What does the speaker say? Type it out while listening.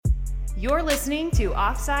You're listening to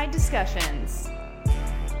Offside Discussions.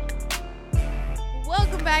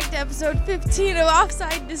 Welcome back to episode 15 of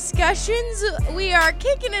Offside Discussions. We are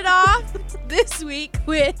kicking it off this week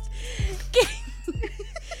with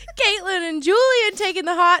Caitlin and Julian taking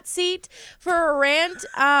the hot seat for a rant.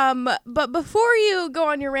 But before you go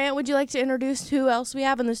on your rant, would you like to introduce who else we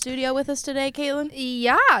have in the studio with us today, Caitlin?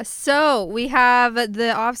 Yeah, so we have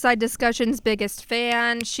the Offside Discussions biggest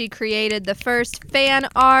fan. She created the first fan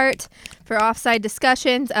art for Offside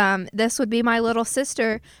Discussions. This would be my little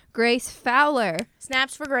sister, Grace Fowler.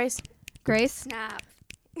 Snaps for Grace. Grace? Snap.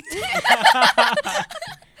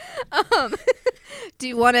 Do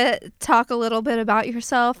you want to talk a little bit about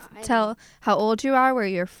yourself? Tell how old you are, where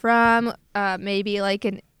you're from, maybe like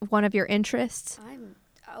in one of your interests.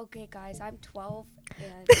 Okay, guys, I'm 12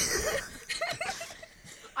 and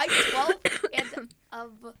I'm 12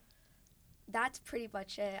 and that's pretty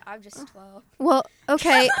much it. I'm just 12. Well,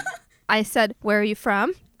 okay. I said, where are you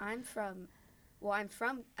from? I'm from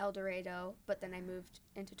El Dorado, but then I moved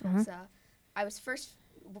into Tulsa. I was first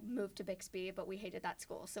moved to Bixby, but we hated that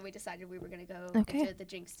school, so we decided we were going to go into the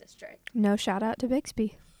Jinx district. No shout out to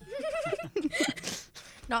Bixby.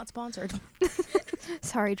 Not sponsored.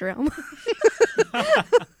 Sorry, Jerome.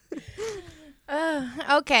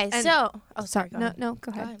 Okay, And- so... Oh, sorry. No,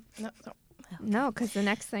 go ahead. No, because the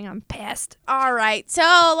next thing I'm pissed. All right.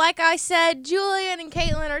 So, like I said, Julian and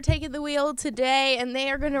Caitlin are taking the wheel today, and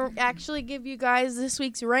they are going to actually give you guys this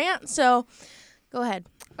week's rant. So, go ahead.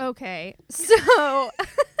 Okay, so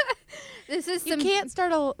this is You can't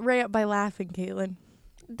start a rant by laughing, Caitlin.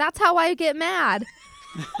 That's how I get mad.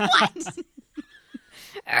 What?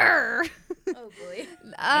 Arr. Oh, boy.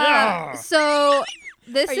 So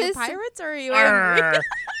this Are you is pirates or are you angry?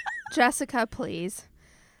 Jessica, please.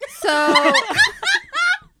 So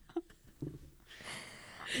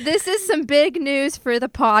this is some big news for the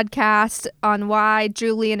podcast on why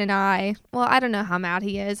Julian and I don't know how mad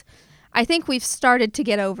he is. I think we've started to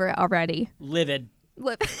get over it already. Livid.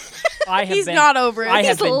 He's not over it. I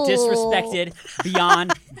have been He's- disrespected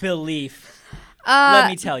beyond belief. Let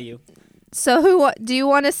me tell you. So do you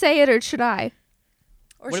want to say it or should I?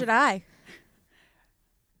 Or What should if- I?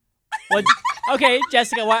 What? Okay,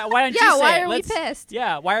 Jessica, why don't you say Why it? are we pissed?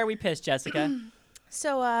 Yeah, why are we pissed, Jessica?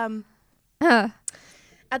 So, Uh,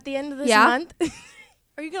 at the end of this Yeah? month...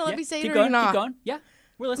 Are you going to let me say keep it or going, not? keep going. Yeah,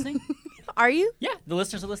 we're listening. Are you? Yeah, the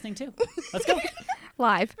listeners are listening too. Let's go.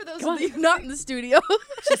 live. For those Come of on. you not in the studio.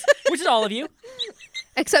 Which is all of you,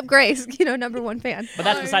 Except Grace, number one fan. but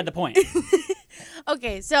that's beside the point.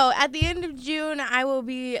 Okay, so at the end of June, I will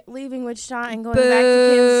be leaving Wichita and going back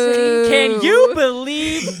to Kansas City. Can you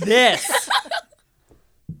believe this?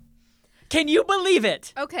 Can you believe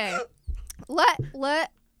it? Okay.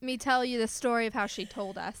 Let me tell you the story of how she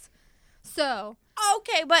told us. So,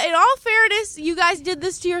 Okay, but in all fairness, you guys did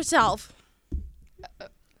this to yourself.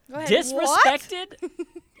 Go ahead. Disrespected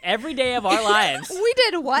every day of our lives. we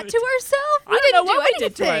did what to ourselves? We I don't didn't know what do we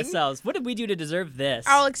did to anything. ourselves. What did we do to deserve this?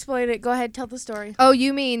 I'll explain it. Go ahead, tell the story. Oh,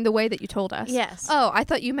 you mean the way that you told us? Yes. Oh, I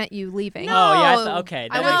thought you meant you leaving. No. Oh, yeah. Okay.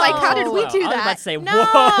 I that was makes like, sense. how did we do I was about that? to say, No.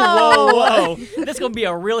 whoa. This is going to be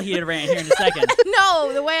a real heated rant here in a second.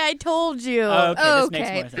 No, the way I told you. Okay, this makes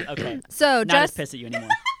Okay. more sense. Okay. So, Not as just pissed at you anymore.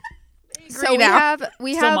 so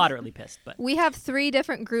we Still have moderately pissed, but we have 3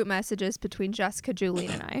 different group messages between Jessica, Julian,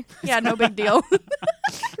 and I. Yeah, no big deal.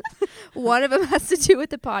 One of them has to do with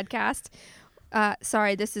the podcast.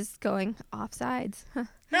 Sorry, this is going off sides.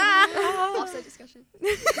 Offside discussion.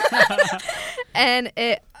 And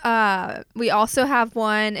it we also have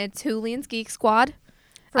one, it's Julian's Geek Squad.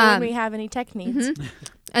 For when we have any tech needs. Mhm.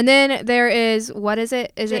 And then there is, what is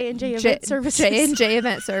it? Is J&J it Event Services. J&J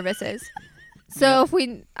Event Services. So if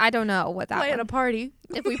we, I don't know what that Plan one. a party.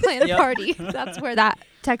 If we plan a Yep. party, that's where that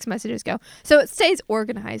text messages go. So it stays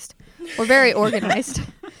organized. We're very organized.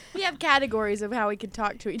 We have categories of how we can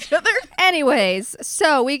talk to each other. Anyways,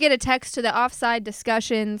 so we get a text to the Offside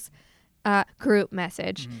Discussions group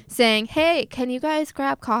message saying, hey, can you guys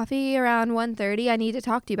grab coffee around 1:30? I need to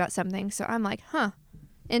talk to you about something. So I'm like,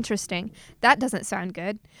 interesting. That doesn't sound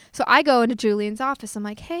good. So I go into Julian's office. I'm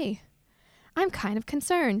like, hey, I'm kind of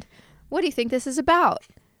concerned. What do you think this is about?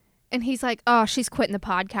 And he's like, oh, she's quitting the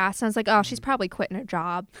podcast. And I was like, oh, she's probably quitting her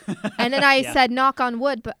job. And then I Yeah. said, knock on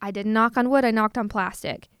wood, but I didn't knock on wood. I knocked on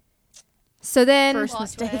plastic. So then... First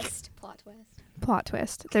mistake. Plot twist. Plot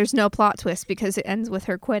twist. There's no plot twist because it ends with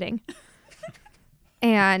her quitting.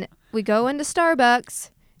 And we go into Starbucks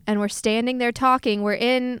and we're standing there talking. We're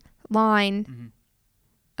in line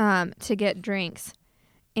to get drinks.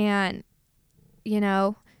 And,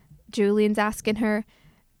 Julian's asking her,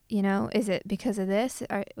 is it because of this?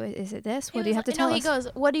 Or is it this? What do you have to tell us? He goes,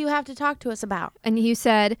 what do you have to talk to us about? And you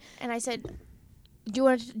said, and I said,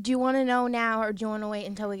 do you want to know now, or do you want to wait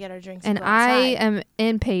until we get our drinks? And go I outside? am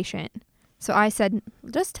impatient. So I said,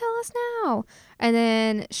 just tell us now. And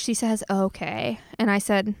then she says, okay. And I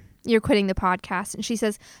said, you're quitting the podcast. And she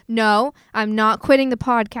says, no, I'm not quitting the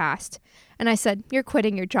podcast. And I said, you're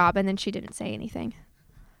quitting your job. And then she didn't say anything.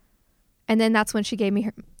 And then that's when she gave me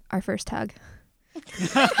our first hug.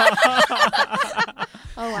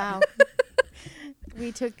 Oh, wow.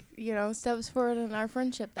 We took, steps forward in our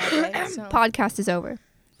friendship that day. So. Podcast is over.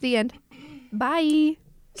 The end. Bye.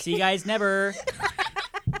 See you guys never.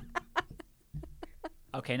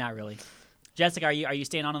 Okay, not really. Jessica, are you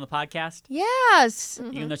staying on the podcast? Yes.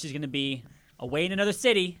 Even though she's going to be away in another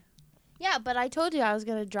city. Yeah, but I told you I was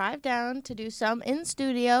going to drive down to do some in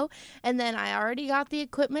studio, and then I already got the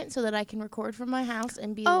equipment so that I can record from my house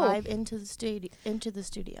and be live into the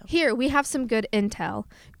studio. Here, we have some good intel.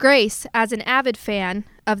 Grace, as an avid fan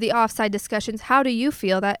of the Offside discussions, how do you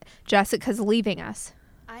feel that Jessica's leaving us?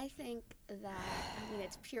 I think that,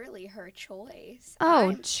 it's purely her choice.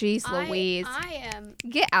 Oh, jeez Louise. I am...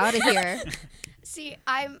 Get out of here. See,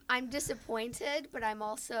 I'm disappointed, but I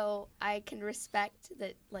can respect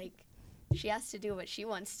that, she has to do what she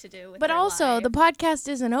wants to do with But her also, life. the podcast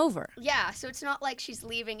isn't over. Yeah, so it's not like she's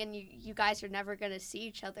leaving and you guys are never going to see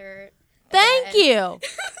each other Thank again.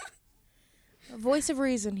 you. Voice of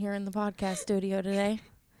reason here in the podcast studio today.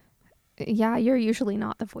 Yeah, you're usually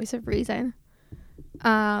not the voice of reason.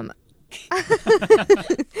 For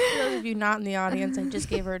those of you not in the audience, I just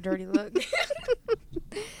gave her a dirty look.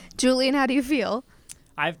 Julian, how do you feel?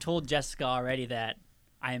 I've told Jessica already that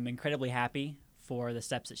I am incredibly happy for the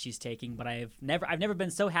steps that she's taking, but I've never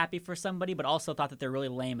been so happy for somebody, but also thought that they're really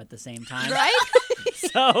lame at the same time. Right?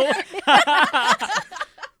 So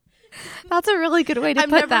That's a really good way to I've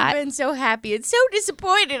put that. never been so happy and so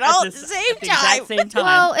disappointed all at the same time. Exact same time.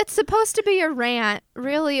 Well, it's supposed to be a rant.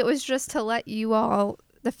 Really, it was just to let you all,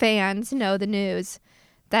 the fans, know the news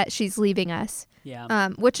that she's leaving us. Yeah.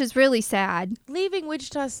 Which is really sad. Leaving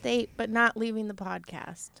Wichita State, but not leaving the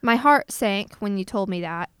podcast. My heart sank when you told me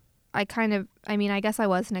that. I guess I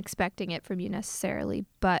wasn't expecting it from you necessarily,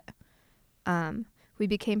 but we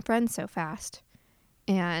became friends so fast.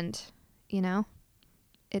 And,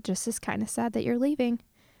 it just is kind of sad that you're leaving.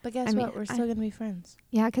 But guess what? We're still going to be friends.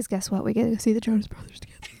 Yeah, because guess what? We get to see the Jonas Brothers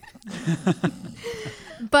together.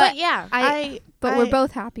 But yeah, we're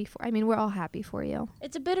both happy we're all happy for you.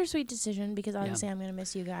 It's a bittersweet decision because obviously I'm going to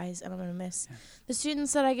miss you guys, and I'm going to miss the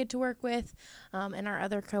students that I get to work with, and our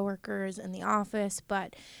other coworkers in the office.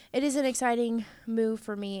 But it is an exciting move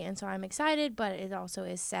for me, and so I'm excited, but it also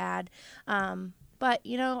is sad. But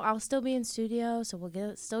I'll still be in studio, so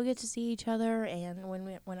we'll still get to see each other. And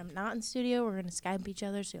when I'm not in studio, we're going to Skype each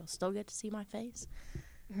other, so you'll still get to see my face.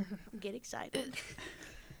 Get excited.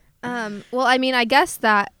 Well, I guess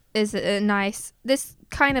that is a nice... This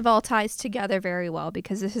kind of all ties together very well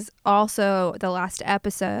because this is also the last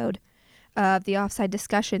episode of the Offside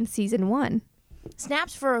Discussion Season 1.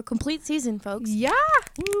 Snaps for a complete season, folks. Yeah!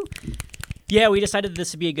 Woo. Yeah, we decided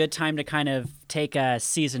this would be a good time to kind of take a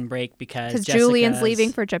season break because Julian's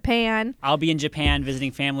leaving for Japan. I'll be in Japan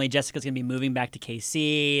visiting family. Jessica's going to be moving back to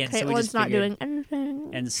KC. And so we just not figured, doing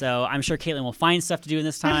anything. And so I'm sure Caitlin will find stuff to do in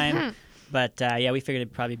this time. But we figured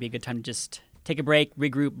it'd probably be a good time to just take a break,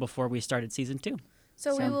 regroup before we started season 2.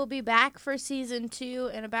 So we will be back for season 2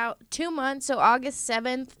 in about 2 months. So August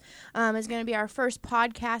 7th is going to be our first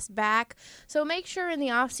podcast back. So make sure in the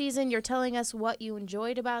off season you're telling us what you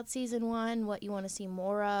enjoyed about season 1, what you want to see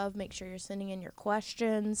more of. Make sure you're sending in your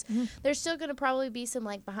questions. Mm-hmm. There's still going to probably be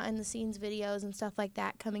some behind the scenes videos and stuff like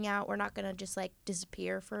that coming out. We're not going to just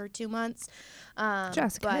disappear for 2 months.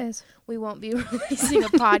 Jessica is. We won't be releasing a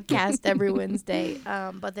podcast every Wednesday.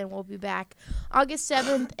 But then we'll be back August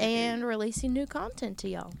 7th and releasing new content to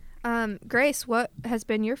y'all. Grace, what has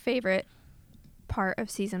been your favorite part of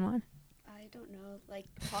season 1? I don't know,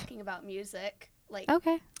 talking about music.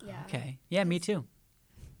 Okay. Yeah. Okay. Yeah, me too.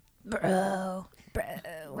 Bro. Bro.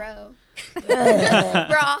 Bra.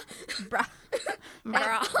 Bra.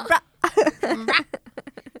 Bra.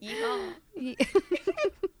 Yeehaw.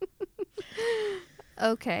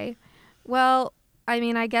 Okay. Well,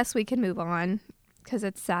 I guess we can move on because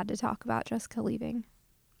it's sad to talk about Jessica leaving.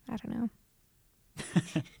 I don't know.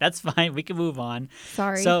 That's fine. We can move on.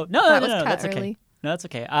 Sorry. So no, that's early. okay. No, that's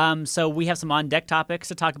okay. So we have some on deck topics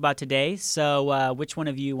to talk about today. So which one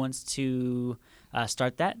of you wants to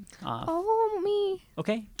start that? Oh, me.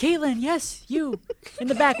 Okay, Caitlin. Yes, you in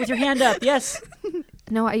the back with your hand up. Yes.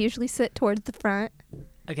 No, I usually sit towards the front.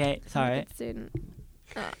 Okay, sorry. Student.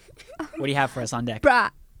 What do you have for us on deck? Bra.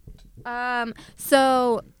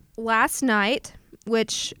 So last night,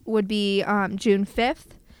 which would be June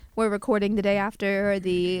 5th, we're recording the day after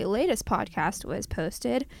the latest podcast was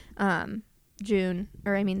posted. Episode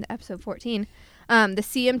 14. The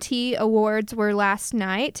CMT awards were last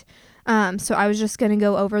night. So I was just going to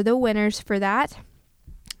go over the winners for that.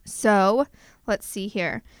 So let's see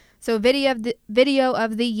here. So video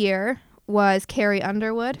of the year was Carrie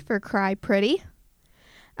Underwood for Cry Pretty.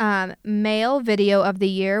 Male video of the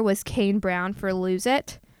year was Kane Brown for Lose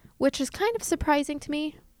It, which is kind of surprising to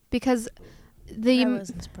me because I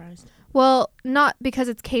wasn't surprised. Well, not because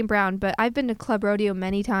it's Kane Brown, but I've been to Club Rodeo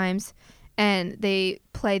many times and they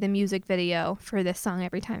play the music video for this song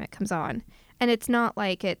every time it comes on. And it's not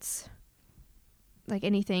like it's like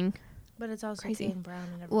anything. But it's also crazy. Kane Brown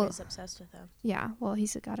and everybody's obsessed with him. Yeah, well,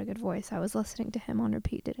 he's got a good voice. I was listening to him on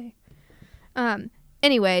repeat today.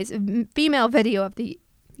 Anyways, female video of the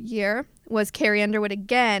year was Carrie Underwood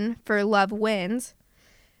again for Love Wins.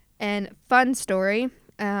 And fun story,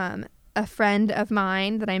 a friend of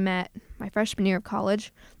mine that I met my freshman year of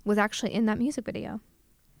college was actually in that music video.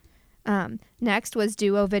 Next was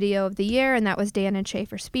duo video of the year, and that was Dan and Shay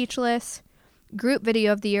for Speechless. Group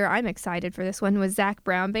video of the year, I'm excited for this one, was Zac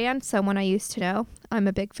Brown Band, someone I used to know. I'm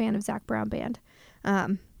a big fan of Zac Brown Band.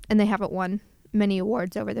 And they haven't won many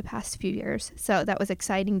awards over the past few years, so that was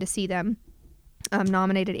exciting to see them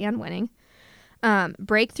nominated and winning.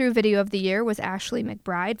 Breakthrough video of the year was Ashley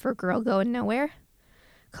McBride for Girl Going Nowhere.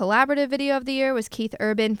 Collaborative video of the year was Keith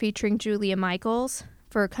Urban featuring Julia Michaels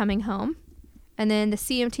for Coming Home. And then the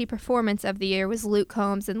CMT performance of the year was Luke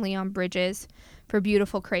Combs and Leon Bridges for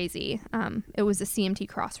Beautiful Crazy. It was the CMT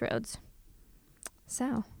Crossroads.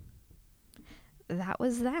 So, that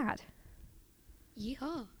was that.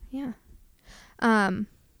 Yeehaw. Yeah.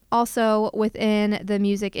 Also, within the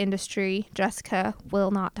music industry, Jessica will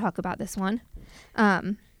not talk about this one.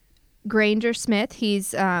 Granger Smith,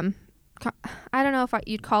 he's, I don't know if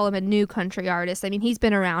you'd call him a new country artist. I mean, he's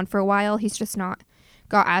been around for a while. He's just not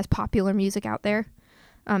got as popular music out there.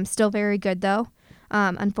 Still very good, though.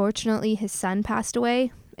 Unfortunately, his son passed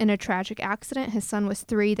away in a tragic accident. His son was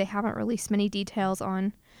 3. They haven't released many details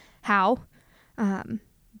on how,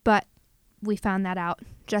 but we found that out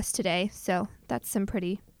just today, so that's some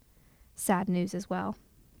pretty sad news as well.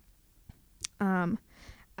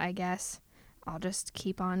 I guess I'll just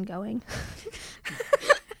keep on going.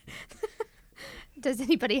 Does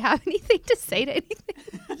anybody have anything to say to anything?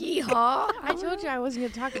 Yeehaw! I told you I wasn't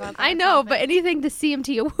going to talk about that. I know, topic. but anything to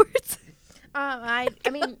CMT Awards? I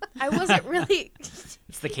mean, I wasn't really. It's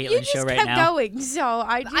the Caitlin show right now. You just kept going, so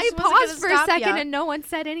I paused for a second and no one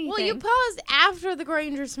said anything. Well, you paused after the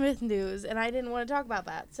Granger Smith news, and I didn't want to talk about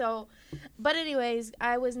that. So, but anyways,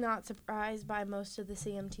 I was not surprised by most of the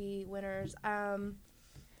CMT winners. I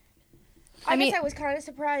guess I was kind of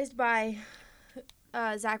surprised by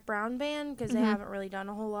Zac Brown Band because they haven't really done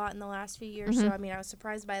a whole lot in the last few years. So, I mean, I was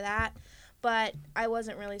surprised by that, but I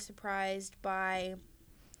wasn't really surprised by.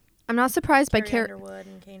 I'm not surprised by Carrie Underwood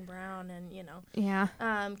and Kane Brown, and Yeah.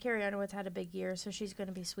 Carrie Underwood's had a big year, so she's going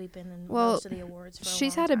to be sweeping in most of the awards. For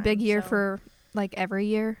she's a long had a time, big year so. for like every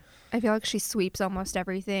year. I feel like she sweeps almost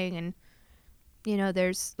everything, and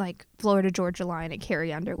there's like Florida Georgia Line and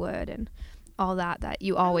Carrie Underwood and all that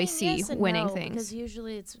you always see yes and winning no, things. Because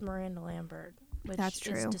usually it's Miranda Lambert, which That's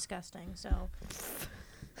true. is disgusting. So,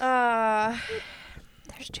 there's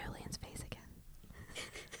Julian's face again.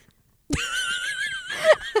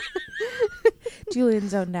 Julian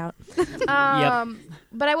zoned out.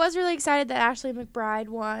 But I was really excited that Ashley McBride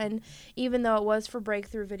won, even though it was for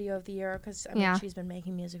Breakthrough Video of the Year, because I mean she's been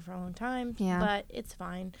making music for a long time. Yeah. But it's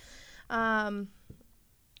fine.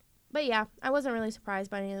 But yeah, I wasn't really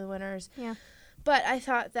surprised by any of the winners. Yeah. But I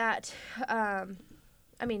thought that, I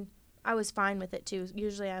mean, I was fine with it too.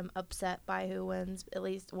 Usually I'm upset by who wins at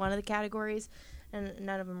least one of the categories, and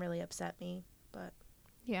none of them really upset me. But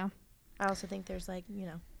yeah, I also think there's like,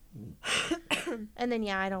 and then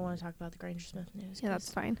I don't want to talk about the Granger Smith news. Yeah,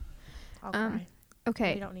 that's fine. I'll cry.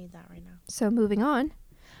 Okay. We don't need that right now. So moving on,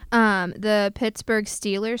 the Pittsburgh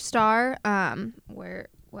Steelers star,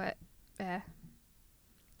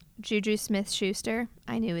 Juju Smith-Schuster.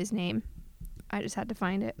 I knew his name. I just had to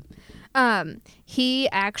find it. He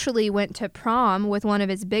actually went to prom with one of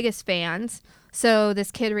his biggest fans. So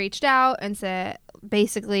this kid reached out and said,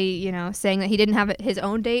 basically, saying that he didn't have his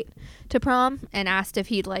own date to prom and asked if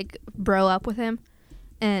he'd like bro up with him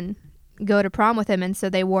and go to prom with him. And so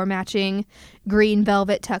they wore matching green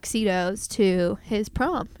velvet tuxedos to his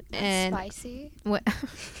prom. And spicy. What?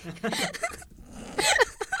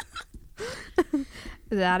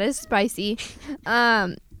 That is spicy.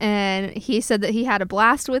 and he said that he had a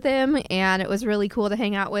blast with him, and it was really cool to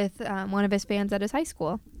hang out with one of his fans at his high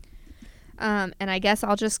school. And I guess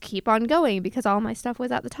I'll just keep on going because all my stuff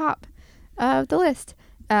was at the top of the list.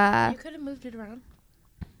 You could have moved it around.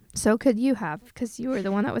 So could you have, because you were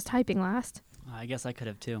the one that was typing last. I guess I could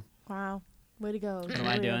have too. Wow. Way to go. What am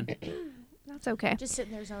I doing? That's okay. Just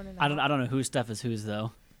sitting there zoning I don't know whose stuff is whose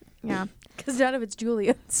though. Yeah. Because none of it's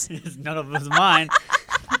Julian's. None of it was mine.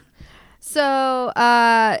 So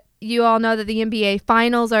you all know that the NBA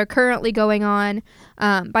finals are currently going on.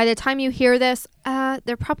 By the time you hear this,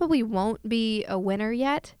 there probably won't be a winner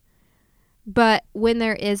yet. But when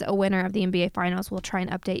there is a winner of the NBA finals, we'll try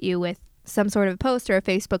and update you with some sort of post or a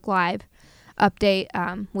Facebook Live update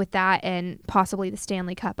with that, and possibly the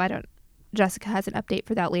Stanley Cup. Jessica has an update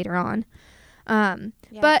for that later on.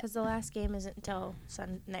 Yeah, but because the last game isn't until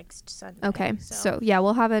next Sunday. Okay, so yeah,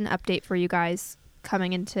 we'll have an update for you guys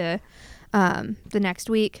coming into the next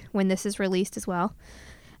week when this is released as well.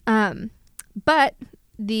 But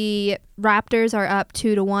the Raptors are up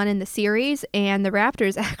 2-1 in the series, and the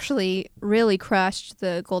Raptors actually really crushed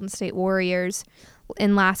the Golden State Warriors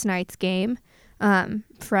in last night's game.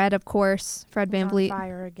 Fred, of course, Fred VanVleet.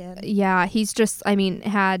 Fire again. Yeah, he's just,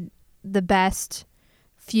 had the best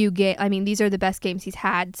few games. These are the best games he's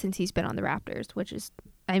had since he's been on the Raptors, which is,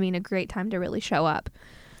 a great time to really show up.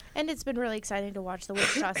 And it's been really exciting to watch the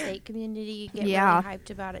Wichita State community get really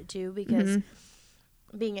hyped about it, too, because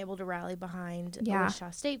being able to rally behind a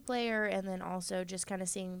Wichita State player, and then also just kind of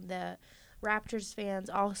seeing the Raptors fans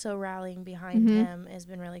also rallying behind him has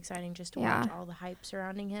been really exciting, just to watch all the hype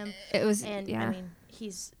surrounding him. It was,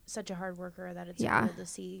 he's such a hard worker that it's cool to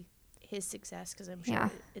see his success, because I'm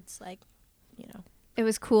sure it's like, it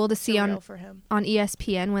was cool to see on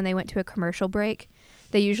ESPN when they went to a commercial break.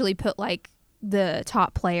 They usually put like the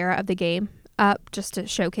top player of the game up just to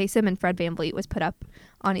showcase him, and Fred VanVleet was put up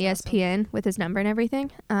on ESPN with his number and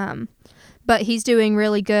everything. But he's doing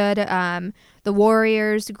really good. The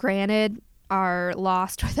Warriors, granted, are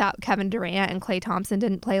lost without Kevin Durant, and Klay Thompson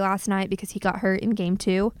didn't play last night because he got hurt in game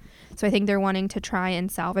 2. So I think they're wanting to try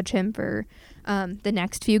and salvage him for the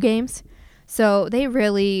next few games. So they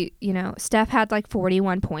really, Steph had like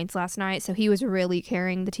 41 points last night, so he was really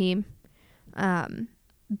carrying the team.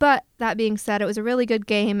 But that being said, it was a really good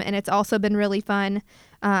game, and it's also been really fun.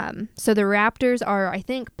 So the Raptors are, I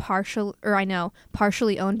think,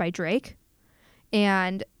 partially owned by Drake.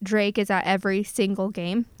 And Drake is at every single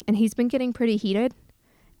game, and he's been getting pretty heated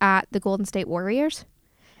at the Golden State Warriors.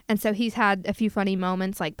 And so he's had a few funny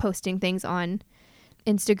moments, like posting things on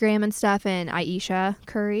Instagram and stuff, and Aisha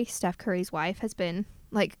Curry, Steph Curry's wife, has been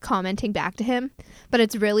like commenting back to him. But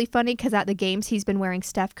it's really funny because at the games he's been wearing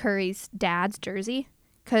Steph Curry's dad's jersey,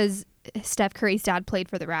 because Steph Curry's dad played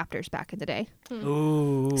for the Raptors back in the day.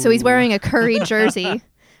 Ooh. So he's wearing a Curry jersey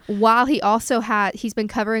while he's been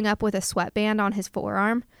covering up with a sweatband on his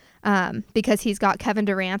forearm because he's got Kevin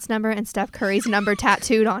Durant's number and Steph Curry's number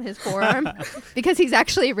tattooed on his forearm because he's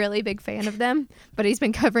actually a really big fan of them, but he's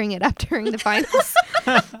been covering it up during the finals.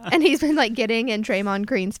 And he's been like getting in Draymond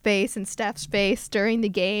Green's face and Steph's face during the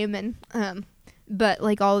game. And but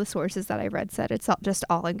like all the sources that I read said it's just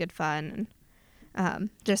all in good fun, and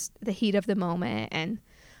just the heat of the moment.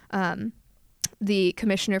 And the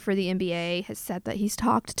commissioner for the NBA has said that he's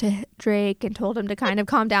talked to Drake and told him to kind of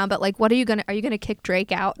calm down. But like, are you gonna kick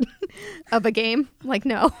Drake out of a game? Like,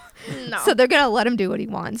 no. So they're gonna let him do what he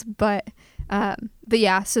wants. But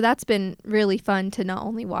yeah, so that's been really fun to not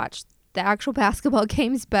only watch the actual basketball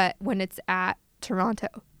games, but when it's at Toronto,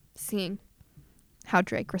 seeing how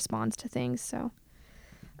Drake responds to things. So,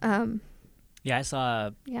 yeah, I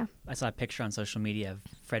saw a picture on social media of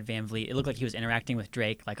Fred VanVleet. It looked like he was interacting with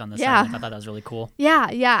Drake, like on the side. I thought that was really cool. Yeah.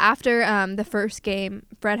 After the first game,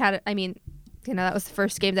 Fred had, that was the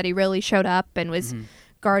first game that he really showed up and was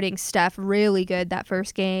guarding Steph really good that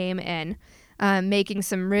first game, and making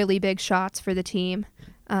some really big shots for the team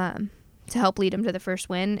to help lead him to the first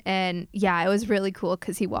win. And yeah, it was really cool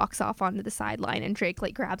because he walks off onto the sideline and Drake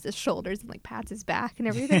like grabs his shoulders and like pats his back and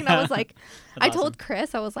everything. And I was like, I told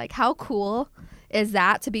Chris, I was like, how cool is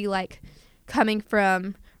that to be like coming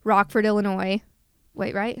from Rockford, Illinois?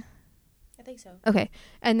 Wait, right? I think so. Okay.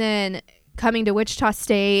 And then coming to Wichita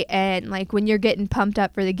State, and like when you're getting pumped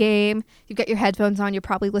up for the game, you've got your headphones on, you're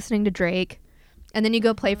probably listening to Drake. And then you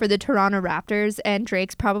go play for the Toronto Raptors and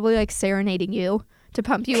Drake's probably like serenading you to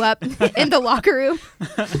pump you up in the locker room.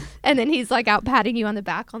 And then he's like out patting you on the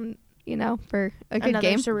back for a good game.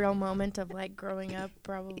 Another surreal moment of like growing up,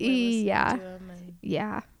 probably listening to him.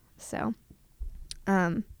 Yeah. So,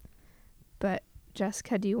 but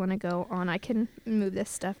Jessica, do you want to go on? I can move this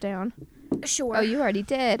stuff down. Sure. Oh, you already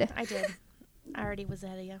did. I did. I already was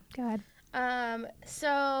ahead of you. Go ahead.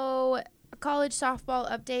 So a college softball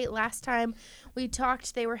update. Last time we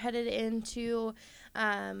talked, they were headed into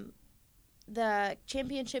the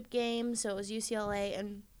championship game. So it was UCLA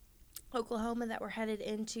and Oklahoma that were headed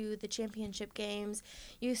into the championship games.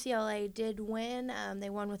 UCLA did win. They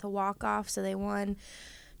won with a walk-off, so they won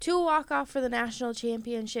 2 walk-off for the national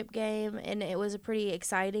championship game, and it was a pretty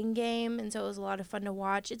exciting game, and so it was a lot of fun to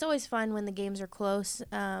watch. It's always fun when the games are close.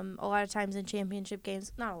 A lot of times in championship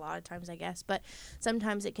games, not a lot of times, I guess, but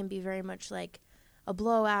sometimes it can be very much like a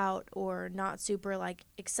blowout or not super like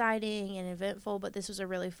exciting and eventful, but this was a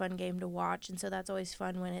really fun game to watch, and so that's always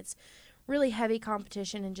fun when it's really heavy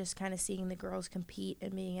competition, and just kind of seeing the girls compete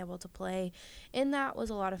and being able to play in that was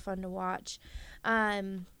a lot of fun to watch.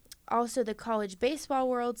 Also, the College Baseball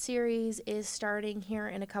World Series is starting here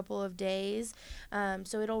in a couple of days,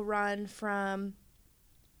 so it'll run from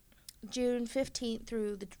June 15th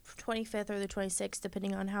through the 25th or the 26th,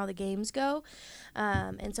 depending on how the games go.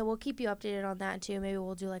 And so we'll keep you updated on that too. Maybe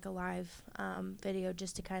we'll do like a live video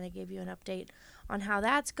just to kind of give you an update on how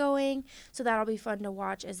that's going. So that'll be fun to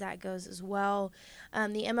watch as that goes as well.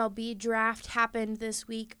 The MLB draft happened this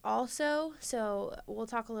week also. So we'll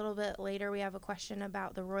talk a little bit later. We have a question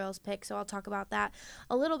about the Royals pick, so I'll talk about that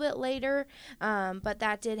a little bit later. But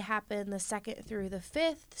that did happen the 2nd through the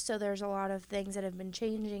 5th. So there's a lot of things that have been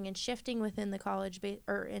changing and shifting within the college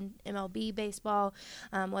or in MLB baseball,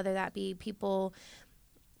 whether that be people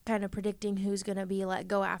kind of predicting who's going to be let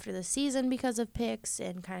go after the season because of picks,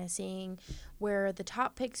 and kind of seeing where the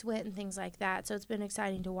top picks went and things like that. So it's been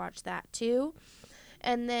exciting to watch that too.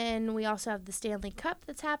 And then we also have the Stanley Cup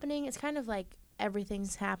that's happening. It's kind of like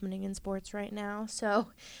everything's happening in sports right now. So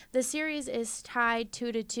the series is tied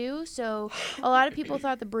 2-2. So a lot of people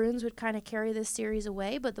thought the Bruins would kind of carry this series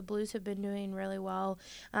away, but the Blues have been doing really well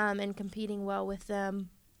and competing well with them.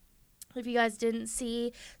 If you guys didn't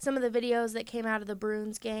see some of the videos that came out of the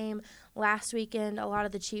Bruins game last weekend, a lot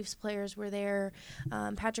of the Chiefs players were there.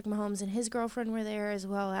 Patrick Mahomes and his girlfriend were there, as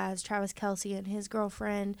well as Travis Kelce and his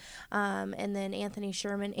girlfriend. And then Anthony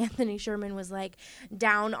Sherman. Anthony Sherman was like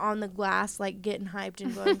down on the glass, like getting hyped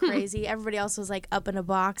and going crazy. Everybody else was like up in a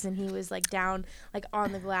box, and he was like down, like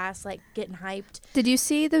on the glass, like getting hyped. Did you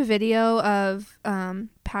see the video of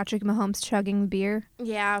Patrick Mahomes chugging beer?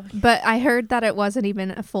 Yeah. But I heard that it wasn't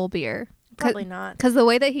even a full beer. Probably not. Because the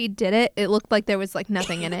way that he did it, it looked like there was like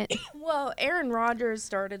nothing in it. Well, Aaron Rodgers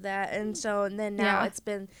started that, and then now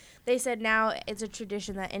they said now it's a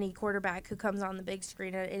tradition that any quarterback who comes on the big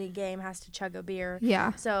screen at any game has to chug a beer.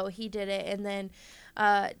 Yeah. So he did it, and then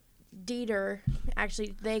Dieter,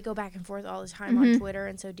 actually, they go back and forth all the time on Twitter,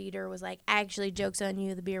 and so Dieter was like, actually, joke's on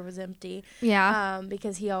you, the beer was empty. Yeah.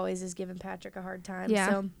 Because he always is giving Patrick a hard time. Yeah.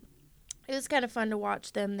 So it was kind of fun to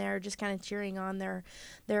watch them there, just kind of cheering on their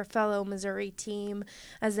fellow Missouri team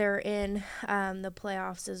as they're in the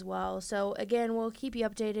playoffs as well. So, again, we'll keep you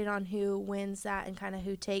updated on who wins that and kind of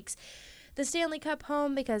who takes the Stanley Cup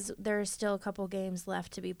home, because there's still a couple games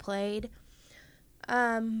left to be played.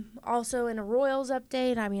 Also in a Royals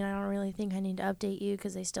update, I mean, I don't really think I need to update you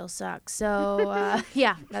because they still suck. So,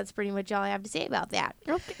 yeah, that's pretty much all I have to say about that.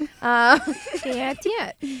 Okay.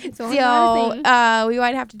 Yeah. So, we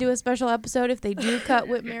might have to do a special episode if they do cut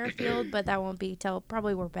Whit Merrifield, but that won't be till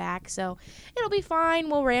probably we're back. So, it'll be fine.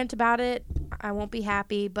 We'll rant about it. I won't be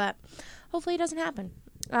happy, but hopefully it doesn't happen.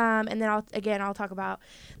 And then I'll talk about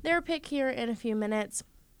their pick here in a few minutes.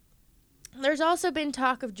 There's also been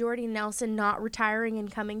talk of Jordy Nelson not retiring and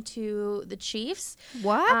coming to the Chiefs.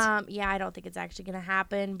 What? Yeah, I don't think it's actually going to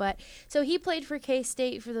happen. But so he played for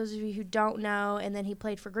K-State, for those of you who don't know, and then he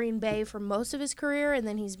played for Green Bay for most of his career, and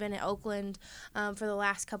then he's been at Oakland for the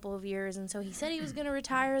last couple of years. And so he said he was going to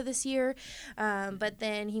retire this year, but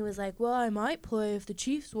then he was like, well, I might play if the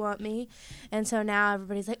Chiefs want me. And so now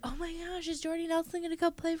everybody's like, oh my gosh, is Jordy Nelson going to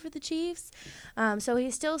come play for the Chiefs? So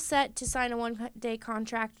he's still set to sign a one-day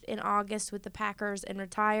contract in August with the Packers and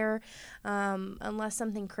retire. Unless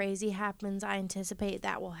something crazy happens, I anticipate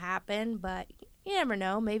that will happen, but you never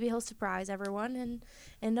know. Maybe he'll surprise everyone and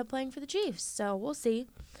end up playing for the Chiefs. So we'll see.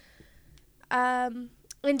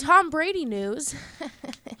 In Tom Brady news,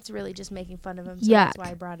 it's really just making fun of him, so that's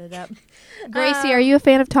why I brought it up. Gracie, are you a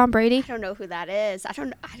fan of Tom Brady? I don't know who that is. I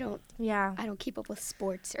don't keep up with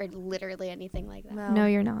sports or literally anything like that. No,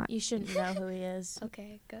 you're not. You shouldn't know who he is.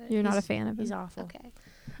 Okay, good. You're not a fan of him. He's awful. Okay.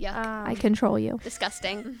 Yuck. I control you.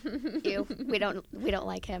 Disgusting. Ew. We don't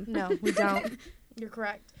like him. No, we don't. You're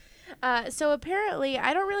correct. So apparently,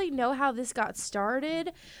 I don't really know how this got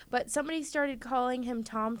started, but somebody started calling him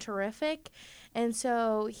Tom Terrific, and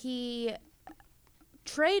so he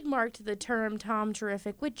trademarked the term Tom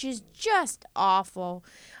Terrific, which is just awful.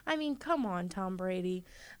 I mean, come on, Tom Brady.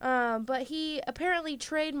 But he apparently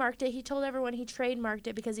trademarked it. He told everyone he trademarked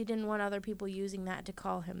it because he didn't want other people using that to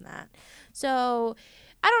call him that. So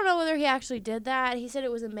I don't know whether he actually did that. He said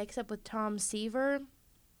it was a mix-up with Tom Seaver.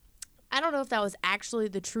 I don't know if that was actually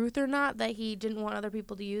the truth or not, that he didn't want other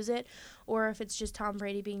people to use it, or if it's just Tom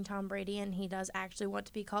Brady being Tom Brady and he does actually want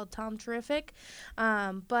to be called Tom Terrific.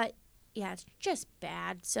 But, yeah, it's just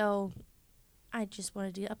bad. So I just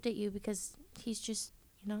wanted to update you because he's just,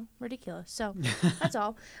 ridiculous. So that's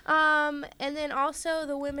all. And then also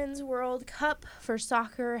the Women's World Cup for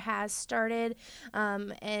soccer has started,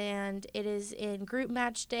 and it is in group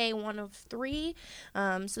match day 1 of 3.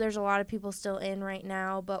 So there's a lot of people still in right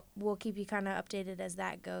now, but we'll keep you kind of updated as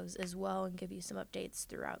that goes as well and give you some updates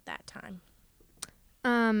throughout that time.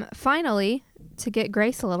 Finally, to get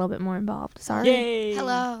Grace a little bit more involved. Sorry. Yay!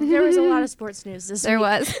 Hello. There was a lot of sports news this There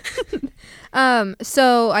week. was.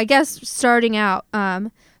 So I guess starting out,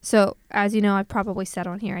 so as you know, I've probably said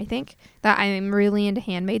on here, I think, that I'm really into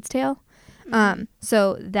Handmaid's Tale.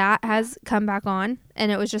 So that has come back on,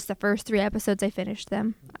 and it was just the first 3 episodes. I finished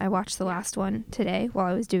them. I watched the last one today while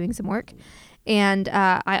I was doing some work. And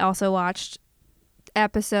I also watched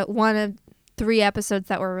episode 1 of 3 episodes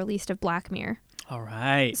that were released of Black Mirror. All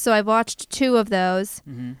right. So I've watched 2 of those,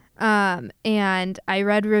 and I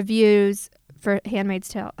read reviews for Handmaid's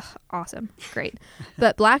Tale. Ugh, awesome. Great.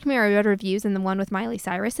 But Black Mirror, I read reviews, and the one with Miley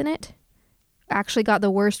Cyrus in it actually got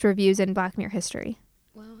the worst reviews in Black Mirror history.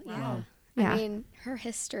 Well, Wow. Yeah. I mean, her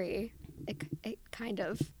history, it kind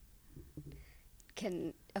of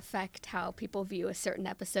can affect how people view a certain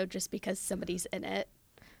episode just because somebody's in it.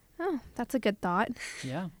 Oh, that's a good thought.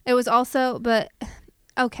 Yeah. It was also, but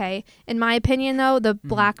okay. In my opinion, though, the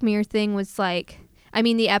Black Mirror thing was like, I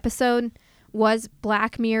mean, the episode was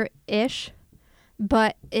Black Mirror-ish,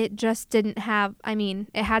 but it just didn't have, I mean,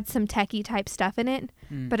 it had some techie type stuff in it,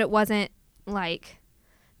 but it wasn't like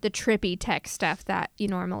the trippy tech stuff that you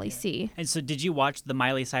normally see. And so did you watch the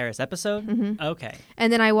Miley Cyrus episode? Mm-hmm. Okay.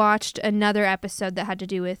 And then I watched another episode that had to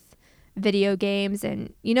do with video games,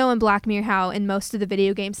 and in Black Mirror how in most of the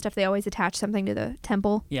video game stuff they always attach something to the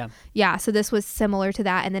temple. Yeah, so this was similar to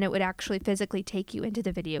that, and then it would actually physically take you into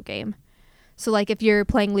the video game. So like if you're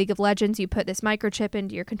playing League of Legends, you put this microchip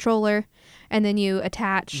into your controller, and then you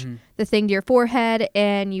attach the thing to your forehead,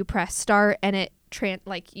 and you press start, and it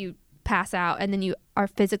you pass out, and then you are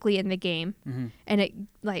physically in the game, and it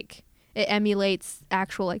emulates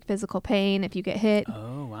actual physical pain if you get hit.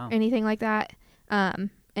 Oh wow. Anything like that.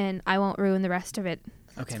 And I won't ruin the rest of it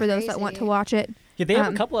Okay. for those that want to watch it. Yeah, they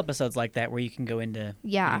have a couple episodes like that where you can go into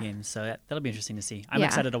Yeah. video games, so that'll be interesting to see. I'm Yeah.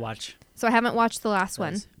 excited to watch. So I haven't watched the last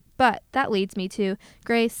one, those. but that leads me to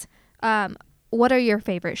Grace. What are your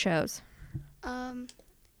favorite shows?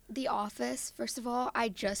 The Office, first of all, I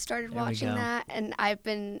just started There we watching go. that, and I've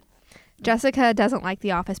been Jessica doesn't like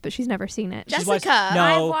The Office, but she's never seen it. She's watched- Jessica. no.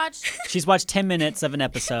 I've watched She's watched 10 minutes of an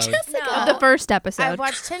episode. Of the first episode. I've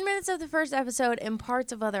watched 10 minutes of the first episode and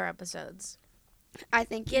parts of other episodes. I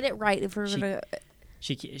think Get it right if we're She- going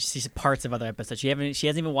to... She's parts of other episodes. She hasn't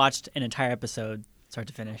even watched an entire episode start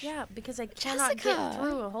to finish. Yeah, because I cannot Jessica. get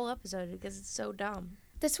through a whole episode because it's so dumb.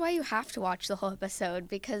 that's why you have to watch the whole episode,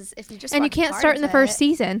 because if you just and you watch can't part start in of the first it-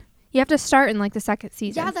 season. You have to start in the second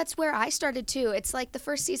season. Yeah, that's where I started too. It's like the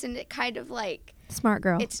first season, it kind of Smart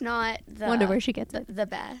girl. it's not the Wonder where she gets it. the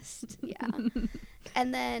best. Yeah.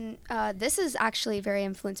 And then this is actually very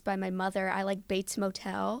influenced by my mother. I like Bates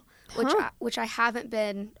Motel, which I haven't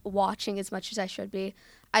been watching as much as I should be.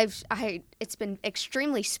 It's been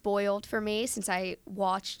extremely spoiled for me since I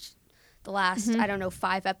watched the last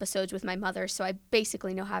 5 episodes with my mother, so I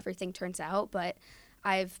basically know how everything turns out, but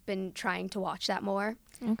I've been trying to watch that more.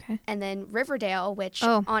 Okay. And then Riverdale, which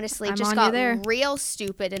Oh, honestly I'm just on you got there. real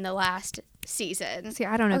stupid in the last season. See,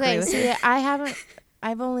 I don't agree Okay, with see, it.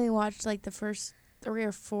 I've only watched the first 3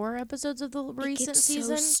 or 4 episodes of the It recent gets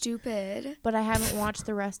season, so stupid. but I haven't watched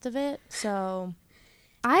the rest of it, so...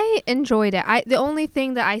 I enjoyed it. The only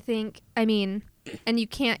thing that I think, and you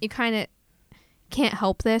kind of can't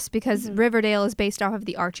help this because Riverdale is based off of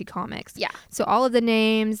the Archie comics. Yeah. So all of the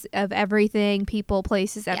names of everything, people,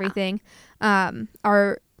 places, everything,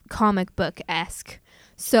 are comic book-esque.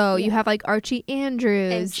 So you have Archie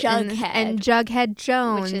Andrews and Jughead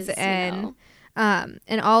Jones which is, and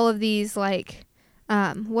all of these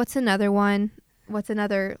what's another one? What's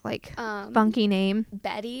another funky name?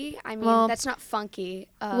 Betty. I mean, Well- that's not funky.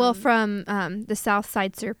 From the South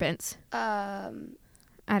Side Serpents.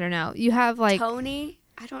 I don't know. You have Tony.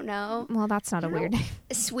 I don't know. Well, that's not a weird name.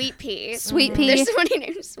 Sweet Pea. Sweet Pea. There's somebody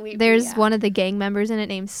named Sweet Pea. There's one of the gang members in it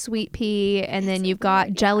named Sweet Pea, and then you've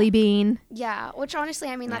got Jelly Bean. Yeah, which honestly,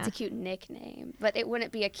 I mean, that's a cute nickname, but it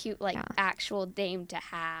wouldn't be a cute, actual name to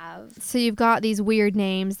have. So you've got these weird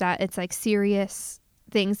names that it's like serious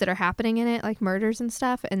things that are happening in it, like murders and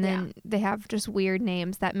stuff, and then they have just weird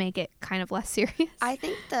names that make it kind of less serious. I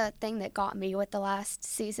think the thing that got me with the last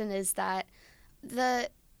season is that I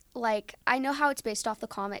know how it's based off the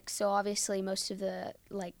comics, so obviously most of the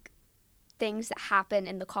things that happen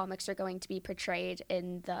in the comics are going to be portrayed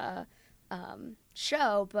in the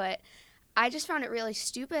show, but I just found it really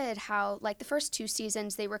stupid how the first 2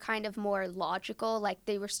 seasons they were kind of more logical,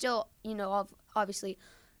 they were still obviously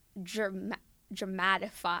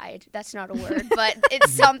dramatified. That's not a word, but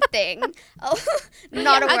it's something.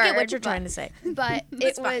 Not a word. I get what you're trying to say. But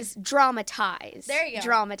it was dramatized. There you go.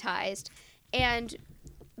 Dramatized.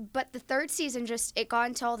 But the 3rd season it got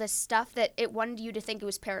into all this stuff that it wanted you to think it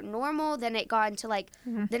was paranormal. Then it got into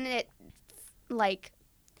then it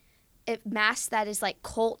it masked that as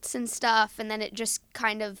cults and stuff. And then it just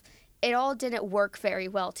kind of, it all didn't work very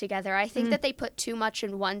well together. I think that they put too much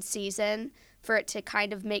in one season for it to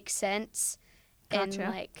kind of make sense. Gotcha.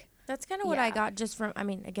 And that's kind of what I got just from, I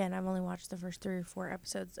mean, again, I've only watched the first 3 or 4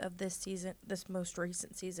 episodes of this season, this most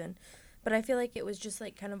recent season. But I feel like it was just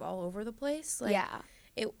kind of all over the place.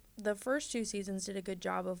 The first 2 seasons did a good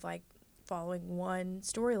job of following one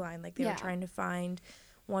storyline. They were trying to find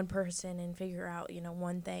one person and figure out,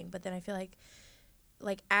 one thing. But then I feel like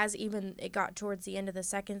as even it got towards the end of the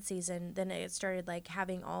 2nd season, then it started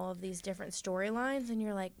having all of these different storylines, and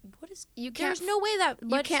you're like, what is? There's no way that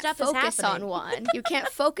much stuff is happening. You can't focus on one. You can't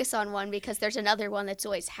focus on one because there's another one that's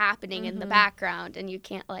always happening in the background, and you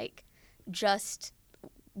can't just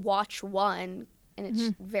watch one, and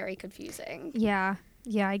it's very confusing. Yeah,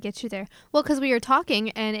 I get you there. Well, because we were talking,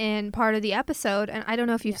 and in part of the episode, and I don't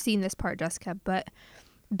know if you've seen this part, Jessica, but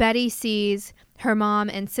Betty sees her mom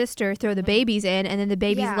and sister throw the babies in, and then the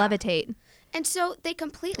babies levitate. And so they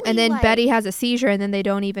completely... And then Betty has a seizure, and then they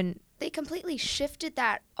don't even... They completely shifted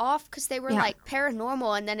that off because they were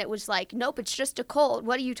paranormal, and then it was nope, it's just a cold.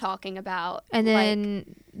 What are you talking about? And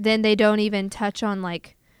then they don't even touch on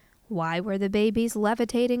why were the babies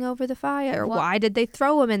levitating over the fire? Why did they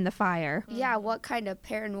throw them in the fire? Yeah, what kind of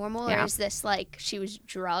paranormal? Or is this she was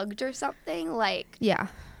drugged or something? Yeah.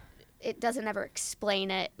 It doesn't ever explain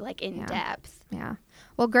it in depth. Yeah.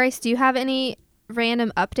 Well, Grace, do you have any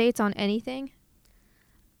random updates on anything?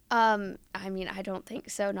 I mean, I don't think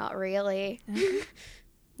so. Not really.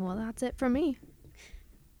 Well, that's it from me.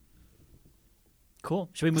 Cool.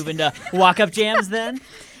 Should we move into walk-up jams then?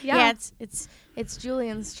 Yeah, it's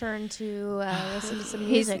Julian's turn to listen to some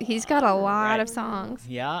music. He's got a lot of songs.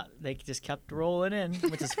 Yeah, they just kept rolling in,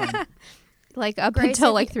 which is fun. Up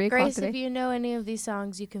until 3 o'clock Grace, today. if you know any of these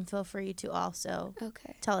songs, you can feel free to also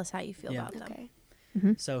tell us how you feel about them. Okay.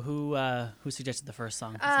 Mm-hmm. So who suggested the first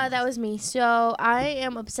song? That was me. So I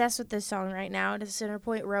am obsessed with this song right now. It is Center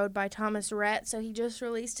Point Road by Thomas Rhett. So he just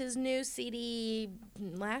released his new CD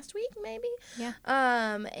last week, maybe. Yeah.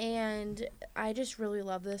 And I just really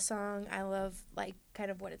love this song. I love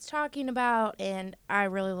kind of what it's talking about, and I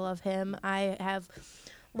really love him. I have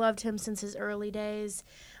loved him since his early days.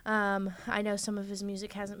 I know some of his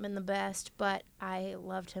music hasn't been the best, but I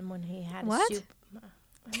loved him when he had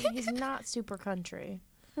he's not super country.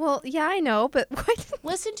 Well, yeah, I know, but what?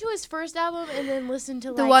 Listen to his first album and then listen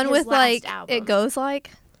to the one his with last album. It Goes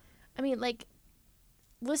Like. I mean,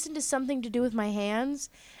 listen to Something to Do with My Hands,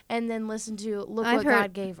 and then listen to Look What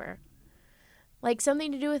God Gave Her.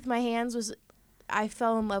 Something to Do with My Hands was, I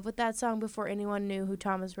fell in love with that song before anyone knew who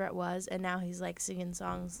Thomas Rhett was, and now he's singing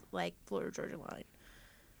songs like Florida Georgia Line.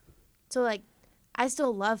 So I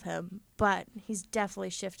still love him, but he's definitely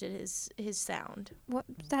shifted his sound. What?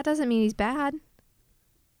 That doesn't mean he's bad.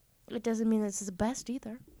 It doesn't mean this is the best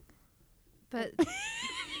either. But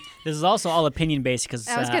this is also all opinion based because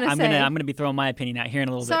I'm gonna be throwing my opinion out here in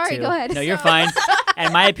a little bit too. Sorry, go ahead. No, you're fine.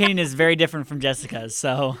 And my opinion is very different from Jessica's.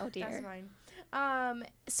 So. Oh dear. That's fine.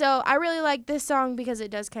 So I really like this song because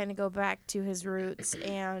it does kind of go back to his roots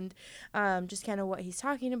and just kind of what he's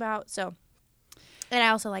talking about. So. And I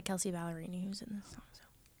also like Kelsey Ballerini, who's in this song. So,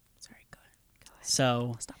 sorry, go ahead.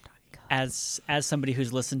 So, stop talking. As somebody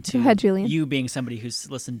who's listened to, go ahead, Julian. You being somebody who's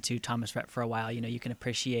listened to Thomas Rhett for a while, you can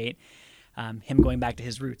appreciate him going back to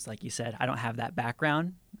his roots. Like you said, I don't have that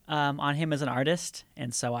background on him as an artist,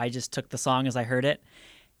 and so I just took the song as I heard it,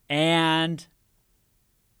 and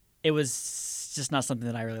it was just not something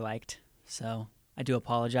that I really liked. So I do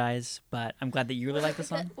apologize, but I'm glad that you really like the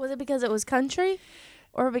song. Was it because it was country?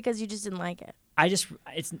 or because you just didn't like it? I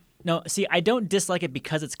don't dislike it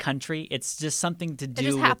because it's country. It's just something to do. It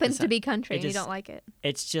just with happens to be country and you don't like it.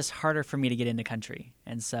 It's just harder for me to get into country.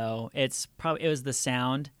 And so it was the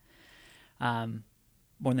sound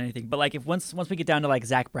more than anything. But like if once we get down to like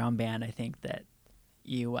Zach Brown Band, I think that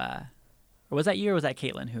you or was that you or was that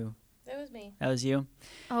Caitlin who? It was me. That was you?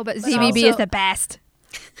 Oh, but ZBB is the best.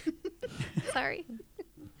 Sorry.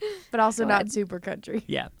 But also not super country.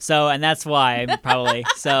 Yeah. So, and that's why probably.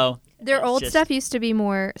 So their old stuff used to be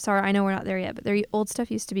more. Sorry, I know we're not there yet, but their old stuff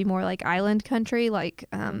used to be more like island country, like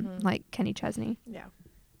like Kenny Chesney. Yeah.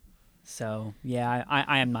 So yeah,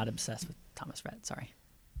 I am not obsessed with Thomas Rhett. Sorry.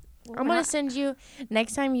 I'm gonna send you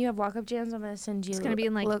next time you have walk-up jams. I'm gonna send you. It's gonna be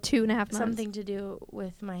in like 2.5 months. Something to do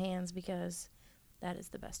with my hands because that is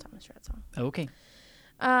the best Thomas Rhett song. Okay.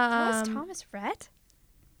 What's Thomas Rhett?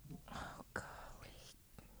 Oh golly,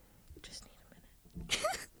 just need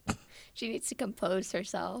a minute. She needs to compose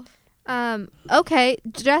herself. Okay,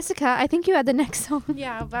 Jessica, I think you had the next song.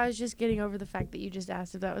 Yeah, I was just getting over the fact that you just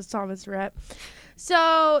asked if that was Thomas Rhett.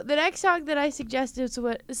 So the next song that I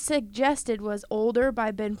suggested was "Older"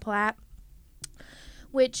 by Ben Platt,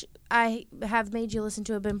 which I have made you listen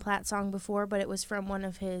to a Ben Platt song before, but it was from one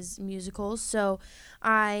of his musicals. So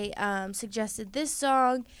I suggested this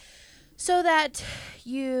song so that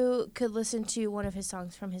you could listen to one of his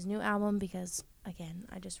songs from his new album because, again,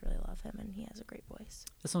 I just really love him and he has a great voice.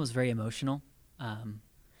 This one was very emotional.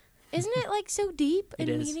 Isn't it like so deep and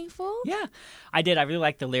It is. meaningful? Yeah, I did. I really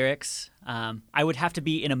liked the lyrics. I would have to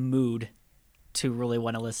be in a mood to really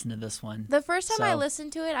want to listen to this one. The first time I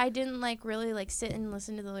listened to it, I didn't like really like sit and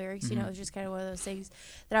listen to the lyrics. Mm-hmm. You know, it was just kind of one of those things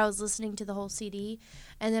that I was listening to the whole CD,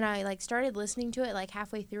 and then I like started listening to it like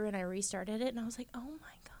halfway through, and I restarted it, and I was like, oh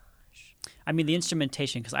my gosh. I mean, the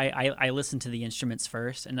instrumentation, because I listened to the instruments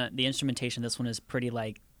first, and the instrumentation, this one is pretty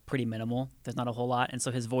minimal. There's not a whole lot, and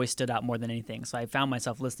so his voice stood out more than anything. So I found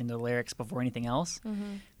myself listening to the lyrics before anything else,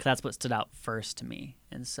 because that's what stood out first to me.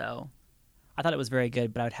 And so I thought it was very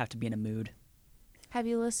good, but I would have to be in a mood. Have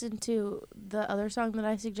you listened to the other song that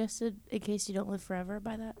I suggested, "In Case You Don't Live Forever"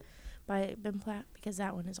 by Ben Platt? Because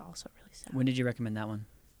that one is also really sad. When did you recommend that one?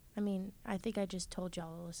 I mean, I think I just told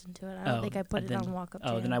y'all to listen to it. I don't think I put it on walk-up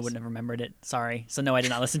jams. Oh, then I wouldn't have remembered it. Sorry. So no, I did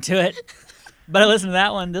not listen to it. But I listened to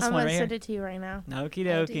that one. I'm one gonna right send here. it to you right now. Okie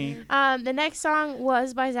dokie. The next song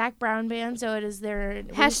was by Zach Brown Band, so it is their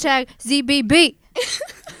Hashtag ZBB.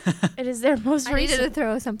 It is their most I needed to recent.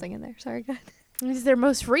 throw something in there. Sorry, guys. It is their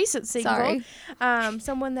most recent single. Sorry.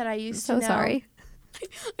 Someone that I used to So know. sorry.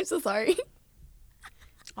 I'm so sorry.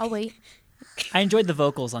 I'll wait. I enjoyed the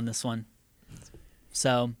vocals on this one.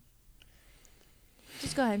 So,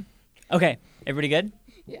 Just go ahead. okay. Everybody good?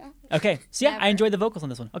 Yeah. Okay. So yeah, I enjoyed the vocals on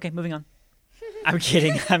this one. Okay, moving on. I'm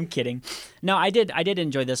kidding. I'm kidding. No, I did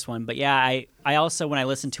enjoy this one, but yeah, I also when I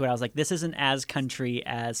listened to it, I was like, this isn't as country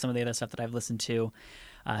as some of the other stuff that I've listened to,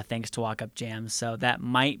 thanks to Walk Up Jams. So that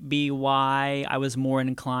might be why I was more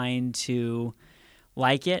inclined to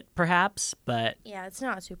like it, perhaps. But Yeah, it's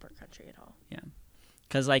not super country at all. yeah,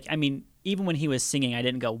 because like I mean, even when he was singing, I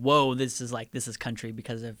didn't go, whoa, this is country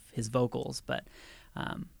because of his vocals. But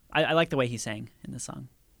I like the way he sang in this song.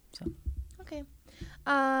 So Okay.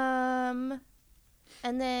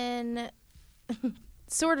 And then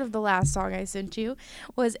sort of the last song I sent you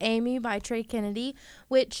was Amy by Trey Kennedy,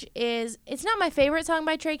 which it's not my favorite song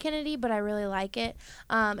by Trey Kennedy, but I really like it.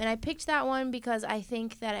 And I picked that one because I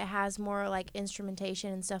think that it has more like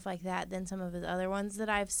instrumentation and stuff like that than some of his other ones that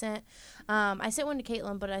I've sent. I sent one to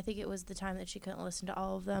Caitlin, but I think it was the time that she couldn't listen to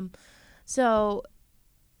all of them. So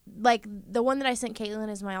like the one that I sent Caitlin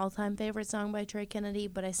is my all-time favorite song by Trey Kennedy,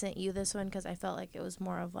 but I sent you this one because I felt like it was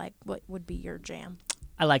more of like what would be your jam.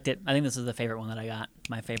 I liked it. I think this is the favorite one that I got.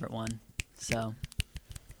 My favorite one. So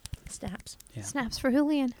Snaps. yeah. Snaps for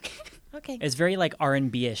Julian. Okay. It's very like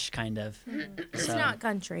R&B-ish kind of. It's So, not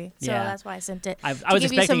country, so yeah. that's why I sent it. I to was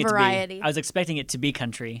give you expecting some it variety. to be. I was expecting it to be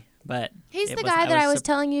country, but He's it the was- guy that I was sup-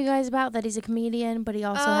 telling you guys about, that he's a comedian, but he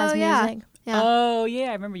also Oh, has yeah. music. Yeah. Oh yeah,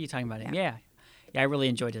 I remember you talking about him. Yeah, I really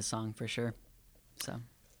enjoyed his song for sure. So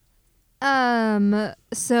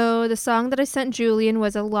So the song that I sent Julian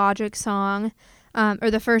was a Logic song,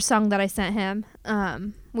 or the first song that I sent him.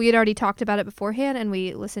 We had already talked about it beforehand, and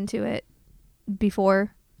we listened to it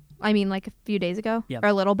before. I mean, like a few days ago, Yep. or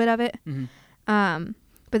a little bit of it. Mhm.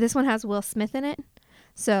 But this one has Will Smith in it,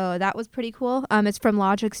 so that was pretty cool. It's from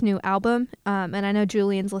Logic's new album, and I know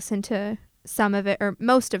Julian's listened to some of it or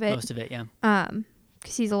most of it. most of it, yeah.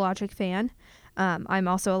 Because he's a Logic fan. I'm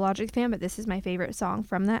also a Logic fan, but this is my favorite song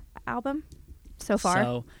from that album so far.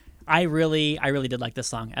 So I really did like this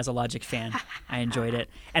song as a Logic fan. I enjoyed it.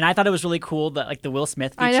 And I thought it was really cool that like the Will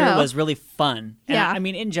Smith feature was really fun. And Yeah. I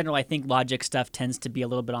mean, in general, I think Logic stuff tends to be a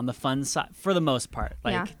little bit on the fun side for the most part.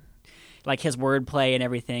 Like his wordplay and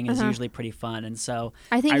everything is usually pretty fun. And so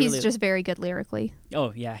I think he's just very good lyrically.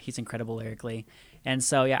 Oh, yeah, he's incredible lyrically. And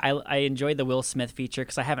so, yeah, I enjoyed the Will Smith feature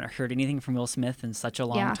because I haven't heard anything from Will Smith in such a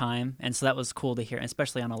long time. And so that was cool to hear,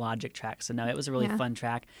 especially on a Logic track. So, no, it was a really fun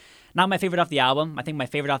track. Not my favorite off the album. I think my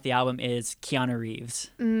favorite off the album is Keanu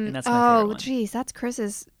Reeves. And that's my favorite one. Geez, that's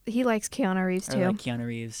Chris's. He likes Keanu Reeves, too. I like Keanu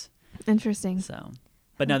Reeves. Interesting. So,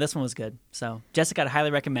 but no, this one was good. So, Jessica, I'd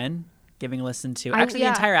highly recommend giving a listen to the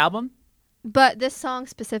entire album. But this song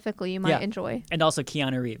specifically you might enjoy. And also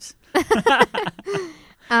Keanu Reeves.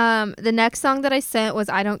 The next song that I sent was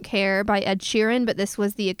I Don't Care by Ed Sheeran, but this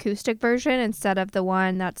was the acoustic version instead of the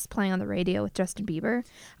one that's playing on the radio with Justin Bieber.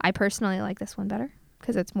 I personally like this one better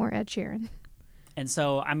because it's more Ed Sheeran. And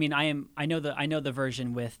so, I mean, I know the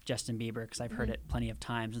version with Justin Bieber because I've heard it plenty of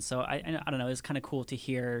times. And so, I don't know, it's kind of cool to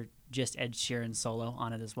hear just Ed Sheeran solo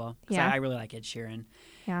on it as well. Because I really like Ed Sheeran.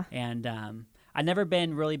 Yeah. And I've never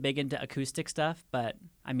been really big into acoustic stuff, but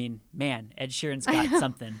I mean, man, Ed Sheeran's got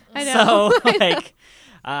something. I know. So, like,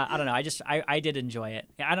 I don't know. I did enjoy it.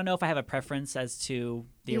 I don't know if I have a preference as to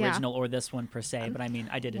the original or this one per se, but I mean,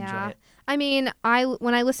 I did enjoy it. I mean,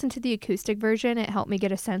 when I listened to the acoustic version, it helped me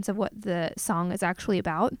get a sense of what the song is actually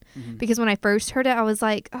about. Mm-hmm. Because when I first heard it, I was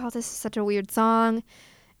like, oh, this is such a weird song.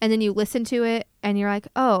 And then you listen to it and you're like,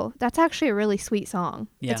 oh, that's actually a really sweet song.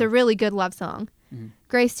 Yeah. It's a really good love song. Mm-hmm.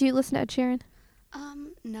 Grace, do you listen to Ed Sheeran?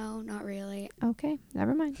 No, not really. Okay,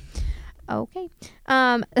 never mind. Okay.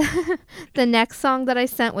 The next song that I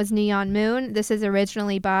sent was Neon Moon. This is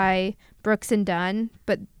originally by Brooks and Dunn,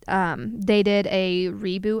 but they did a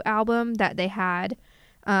reboot album that they had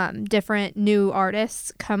different new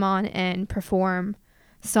artists come on and perform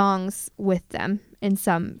songs with them in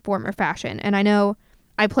some form or fashion. And I know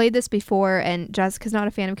I played this before, and Jessica's not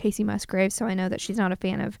a fan of Casey Musgraves, so I know that she's not a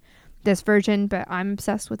fan of this version, but I'm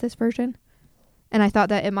obsessed with this version. And I thought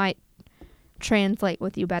that it might translate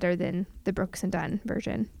with you better than the Brooks and Dunn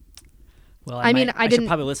version. Well, I should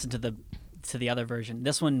probably listen to the other version.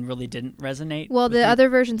 This one really didn't resonate. Well, the other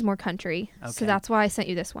version's more country, so that's why I sent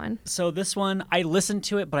you this one. So this one, I listened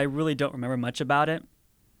to it, but I really don't remember much about it.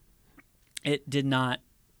 It did not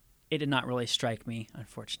really strike me,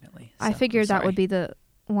 unfortunately. So, I figured that would be the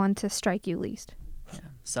one to strike you least. Yeah.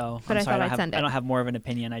 So, but I'm sorry, I don't have more of an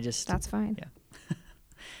opinion. That's fine. Yeah.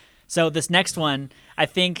 So this next one, I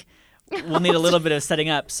think we'll need a little bit of setting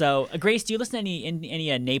up. So, Grace, do you listen to any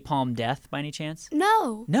Napalm Death by any chance?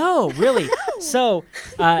 No. No, really. So,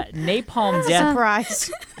 Napalm Death. Surprise.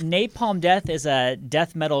 Napalm Death is a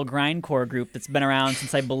death metal grindcore group that's been around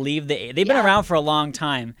since I believe they've been around for a long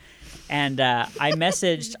time. And I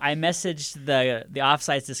messaged the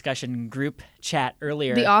Offsides discussion group chat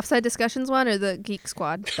earlier. The Offside Discussions one or the Geek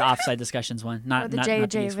Squad? The Offside Discussions one, not the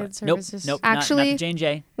J&J Event Services. Nope. Actually, not the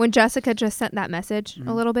J&J. When Jessica just sent that message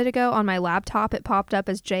a little bit ago on my laptop, it popped up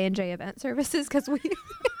as J&J Event Services because I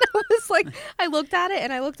was like, I looked at it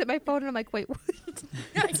and I looked at my phone and I'm like, wait, what?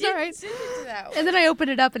 It's all right. And then I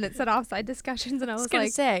opened it up and it said Offside Discussions and I was gonna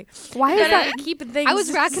like, say, why is that? Keeping things. I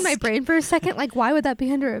was racking my brain for a second, like, why would that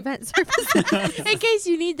be under Event Services? In case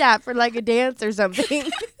you need that for like a dance or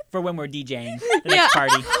something. For when we're DJing the next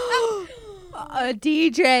party. A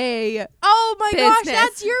DJ. Oh my business. gosh,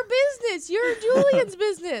 that's your business. You're Julian's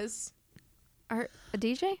business. A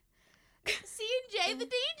DJ? C&J the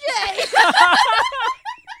DJ.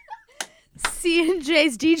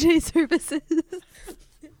 C&J's DJ services.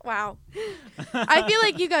 Wow. I feel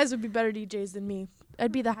like you guys would be better DJs than me.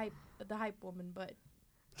 I'd be the hype woman, but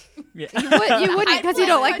Yeah. You wouldn't because you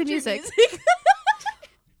don't like the music.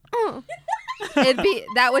 Oh.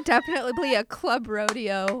 That would definitely be a club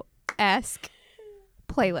rodeo-esque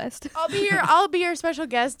playlist. I'll be your special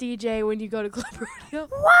guest DJ when you go to club rodeo.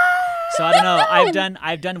 What? So I don't know.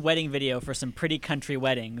 I've done wedding video for some pretty country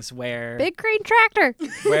weddings where Big green tractor.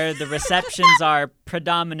 where the receptions are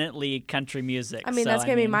predominantly country music. I mean, that's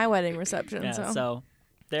gonna be my wedding reception. Yeah, so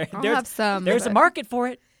there's a market for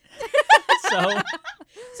it. So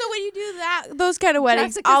when you do those kind of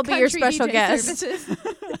weddings, Jessica's I'll be your country special DJ guest.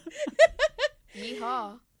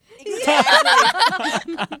 Yeehaw.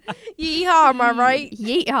 Exactly. Yeehaw, am I right?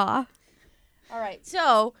 Yeehaw. All right.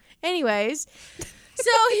 So, anyways,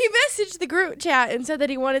 he messaged the group chat and said that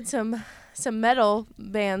he wanted some metal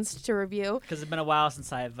bands to review. Because it's been a while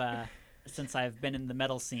since I've been in the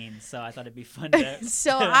metal scene, so I thought it'd be fun to,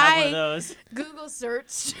 So to have one of those. Google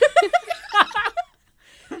searched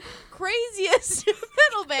craziest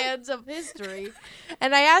metal bands of history.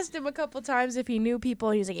 And I asked him a couple times if he knew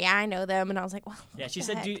people. He was like, yeah, I know them. And I was like, well, Yeah, she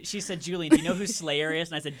said, Julian, do you know who Slayer is?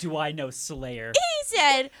 And I said, do I know Slayer? he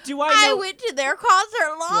said, I went to their concert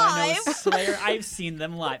Do I know live. Slayer? I've seen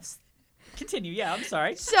them live. Continue. Yeah, I'm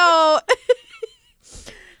sorry. So...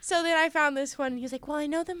 So then I found this one. He was like, well, I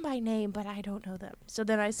know them by name, but I don't know them. So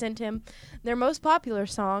then I sent him their most popular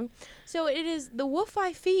song. So it is The Wolf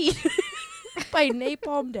I Feed by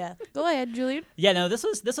Napalm Death. Go ahead, Julian. Yeah, no, this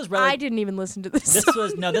was I didn't even listen to this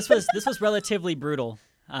song. This was relatively brutal.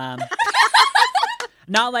 Not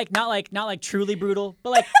like truly brutal, but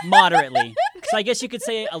like moderately. So I guess you could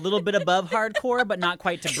say a little bit above hardcore, but not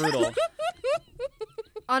quite to brutal.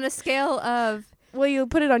 On a scale of Will you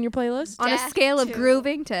put it on your playlist? on a scale of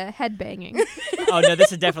grooving to headbanging. Oh no,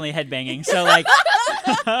 this is definitely headbanging. So like,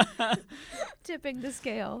 Tipping the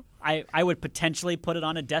scale. I would potentially put it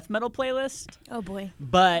on a death metal playlist. Oh, boy.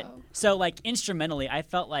 But so like instrumentally, I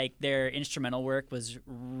felt like their instrumental work was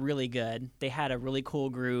really good. They had a really cool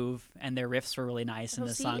groove, and their riffs were really nice in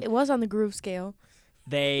this song. It was on the groove scale.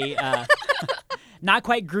 They not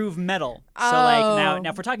quite groove metal. So like now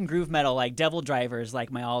if we're talking groove metal, like Devil Driver is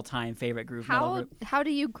like my all-time favorite groove metal group. How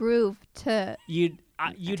do you groove to? You'd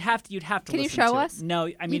have to. Can you listen show to us? It. No,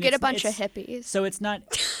 I mean You get a bunch of it's- hippies. So it's not.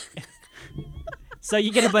 So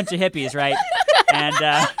you get a bunch of hippies, right? And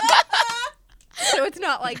So it's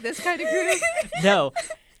not like this kind of groove. no,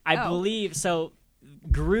 I believe so.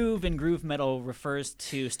 Groove and groove metal refers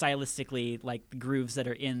to stylistically like the grooves that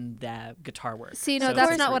are in the guitar work. See, no, So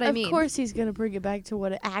that's it's not what I mean. Of course he's going to bring it back to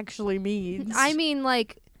what it actually means. I mean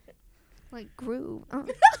like groove. Oh,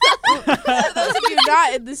 those of you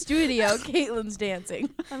not in the studio, Caitlin's dancing.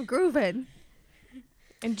 I'm grooving.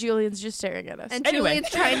 And Julian's just staring at us. And Anyway. Julian's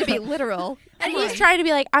trying to be literal. And he's trying to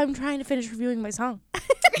be like, I'm trying to finish reviewing my song.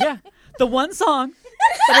 Yeah, the one song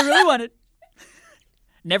that I really wanted.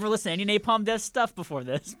 Never listened to any Napalm Death stuff before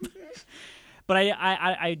this, but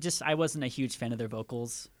I wasn't a huge fan of their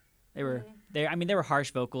vocals. They were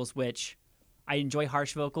harsh vocals, which I enjoy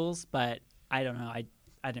harsh vocals, but I don't know.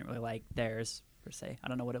 I didn't really like theirs per se. I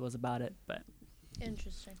don't know what it was about it, but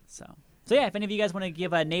Interesting. so yeah. If any of you guys want to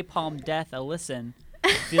give a Napalm Death a listen,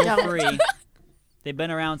 feel free. They've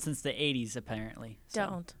been around since the 80s, apparently. So.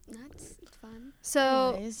 Don't. That's fun.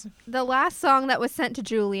 So Anyways. the last song that was sent to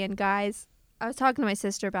Julian, guys, I was talking to my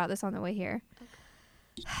sister about this on the way here.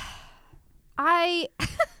 I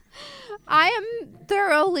am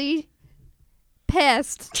thoroughly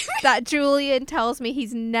pissed that Julian tells me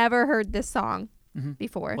he's never heard this song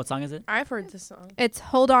before. What song is it? I've heard this song. It's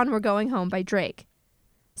Hold On, We're Going Home by Drake.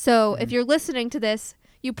 So if you're listening to this,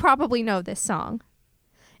 you probably know this song.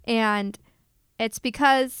 And it's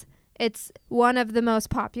because it's one of the most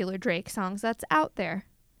popular Drake songs that's out there.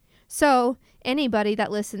 So anybody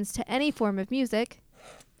that listens to any form of music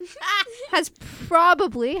has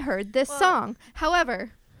probably heard this song.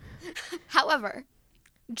 However,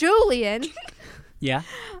 Julian, Yeah.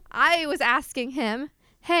 I was asking him,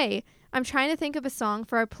 hey, I'm trying to think of a song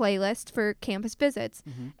for our playlist for campus visits.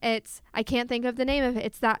 I can't think of the name of it.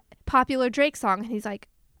 It's that popular Drake song. And he's like,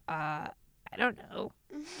 I don't know.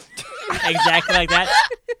 Exactly like that.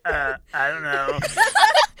 I don't know.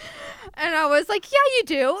 And I was like, yeah, you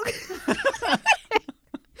do.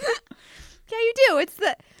 Yeah, you do. It's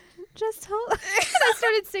the just hold. I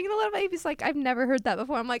started singing a little bit. He's like, I've never heard that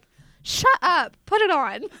before. I'm like, shut up. Put it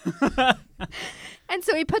on. And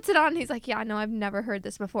so he puts it on. And he's like, yeah, no, I've never heard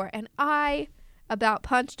this before. And I about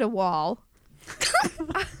punched a wall.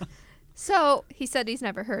 So he said he's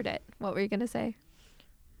never heard it. What were you going to say?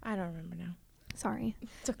 I don't remember now. Sorry.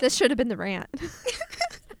 Okay. This should have been the rant.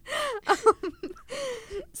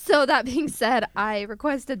 So that being said, I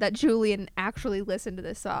requested that Julian actually listen to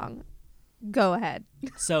this song. Go ahead.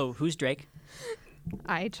 So who's Drake?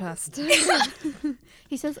 I just...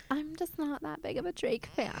 He says, I'm just not that big of a Drake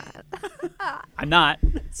fan. I'm not.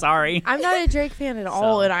 Sorry. I'm not a Drake fan at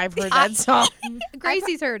all, So- and I've heard that song.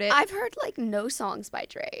 Gracie's heard it. I've heard like no songs by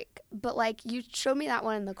Drake, but like you showed me that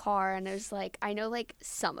one in the car, and it was like I know like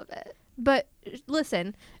some of it. But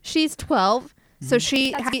listen, she's 12, so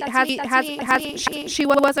she she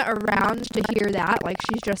wasn't around to hear that. Like,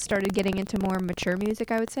 she's just started getting into more mature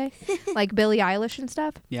music, I would say, like Billie Eilish and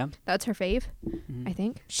stuff. Yeah. That's her fave, I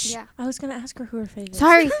think. Yeah. I was gonna ask her who her favorite.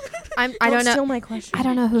 Sorry, I don't know. Steal my question. I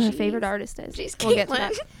don't know who her favorite artist is. Jeez, We'll get to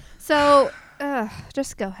that. So,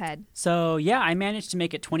 just go ahead. So yeah, I managed to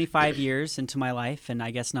make it 25 years into my life, and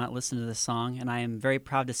I guess not listen to this song. And I am very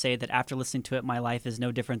proud to say that after listening to it, my life is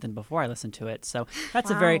no different than before I listened to it. So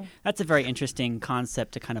that's a very interesting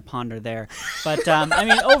concept to kind of ponder there. But I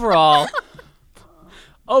mean,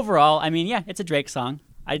 overall, I mean, yeah, it's a Drake song.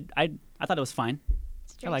 I thought it was fine.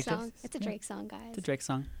 It's a I Drake liked it. song. It's a Drake song, guys. It's a Drake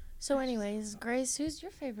song. So anyways, Grace, who's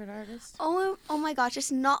your favorite artist? Oh my gosh,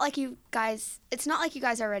 it's not like you guys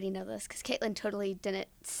already know this because Caitlin totally didn't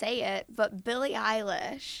say it, but Billie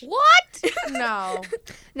Eilish. What? No.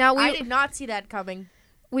 Now I did not see that coming.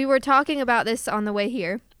 we were talking about this on the way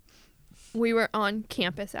here. We were on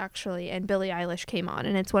campus actually, and Billie Eilish came on,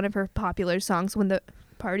 and it's one of her popular songs when the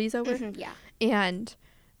party's over. Mhm, yeah. And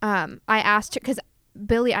I asked her because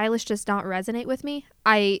Billie Eilish does not resonate with me.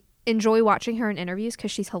 I enjoy watching her in interviews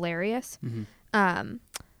because she's hilarious.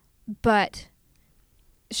 But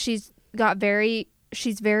she's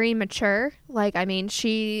very mature. Like, I mean,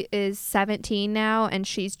 she is 17 now, and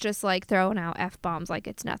she's just like throwing out F-bombs like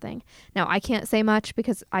it's nothing. Now, I can't say much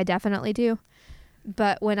because I definitely do.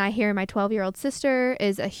 But when I hear my 12-year-old sister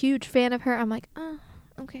is a huge fan of her, I'm like, oh,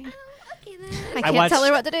 okay. Okay then. I can't tell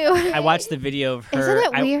her what to do. I watched the video of her. Isn't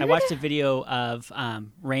it weird? I watched a video of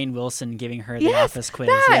Rainn Wilson giving her the Yes, office quiz.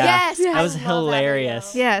 that, Yeah. Yes, That I was love that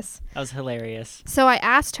hilarious. video. Yes. That was hilarious. So I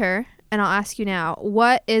asked her, and I'll ask you now,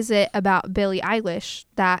 what is it about Billie Eilish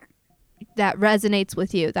that resonates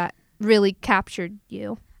with you, that really captured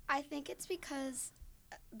you? I think it's because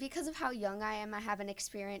of how young I am, I haven't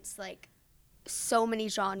experienced like so many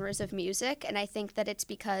genres of music, and I think that it's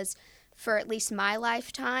because for at least my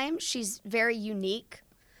lifetime, she's very unique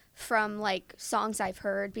from like songs I've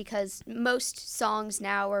heard, because most songs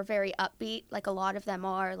now are very upbeat, like a lot of them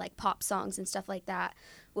are like pop songs and stuff like that,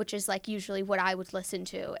 which is like usually what I would listen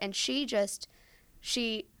to. And she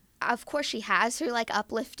of course she has her like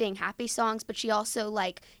uplifting happy songs, but she also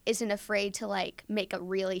like isn't afraid to like make a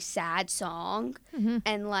really sad song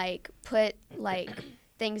and like put like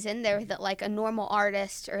things in there that like a normal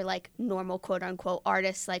artist or like normal quote unquote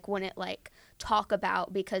artists like wouldn't like talk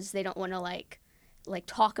about, because they don't want to like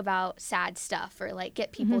talk about sad stuff or like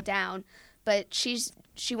get people down. But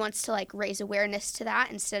she wants to like raise awareness to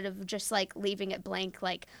that instead of just like leaving it blank,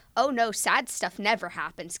 like, oh no, sad stuff never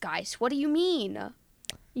happens, guys. What do you mean?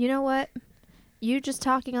 You know what? You just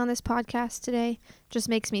talking on this podcast today just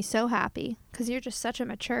makes me so happy, because you're just such a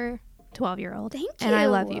mature 12-year-old. Thank you. And I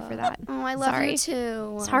love you for that. Oh, I love Sorry. you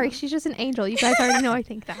too. Sorry, she's just an angel. You guys already know I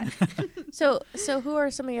think that. So who are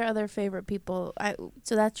some of your other favorite people?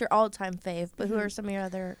 So that's your all-time fave, but who are some of your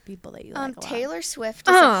other people that you like a lot? Taylor Swift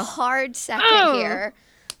is a hard second here,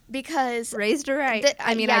 because Raised her right.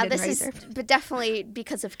 I mean, yeah, I didn't this raise is, her. but definitely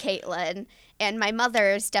because of Caitlin, and my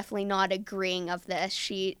mother is definitely not agreeing of this.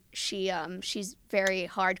 She's very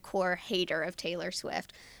hardcore hater of Taylor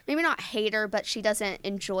Swift. Maybe not hater, but she doesn't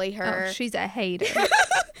enjoy her. Oh, she's a hater.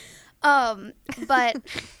 But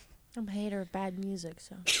I'm a hater of bad music,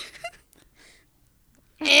 so.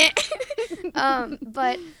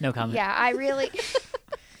 but No comment. yeah, I really.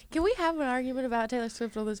 Can we have an argument about Taylor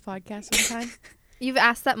Swift on this podcast sometime? You've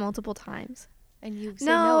asked that multiple times. And you say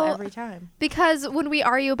no No. every time. Because when we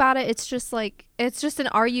argue about it, it's just an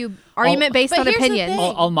argument based But on here's the opinions.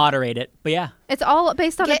 thing. I'll moderate it, but yeah. It's all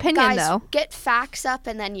based on opinion, guys, though. Get facts up,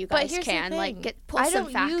 and then you But guys here's can the like thing. pull I some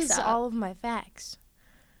don't facts use up. all of my facts.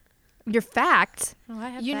 Your facts Oh, I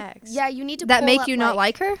have You- facts. Yeah, you need to that pull make up, you not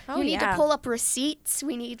like her. Oh, you need yeah. to pull up receipts.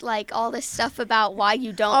 We need like all this stuff about why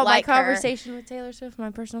you don't Oh, like my her. conversation with Taylor Swift, my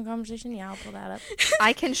personal conversation. Yeah, I'll pull that up.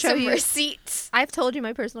 I can show Some you. receipts. I've told you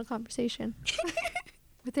my personal conversation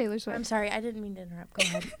with Taylor Swift. I'm sorry, I didn't mean to interrupt. Go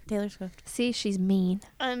ahead, Taylor Swift. See, she's mean.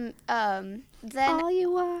 Then All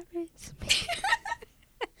you are is me.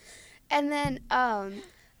 and then I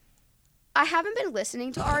haven't been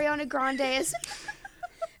listening to Ariana Grande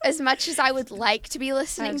as much as I would like to be I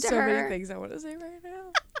listening have to so her. many things I want to say right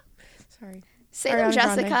now. Sorry. Say them, Ariana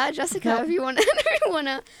Jessica. Grande. Jessica, Nope. if you want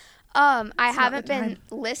to. I It's not haven't the been time.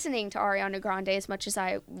 listening to Ariana Grande as much as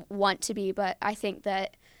I want to be, but I think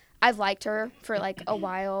that I've liked her for like a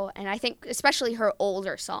while, and I think especially her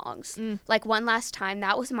older songs. Like One Last Time,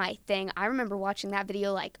 that was my thing. I remember watching that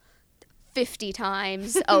video like 50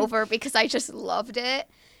 times over because I just loved it.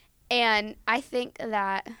 And I think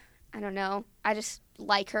that, I don't know, I just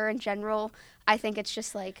like her in general. I think it's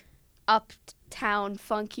just like uptown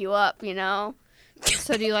funk you up, you know?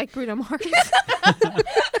 So do you like Bruno Mars?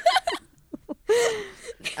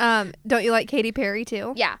 Don't you like Katy Perry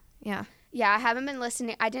too? Yeah. Yeah. Yeah, I haven't been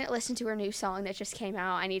listening. I didn't listen to her new song that just came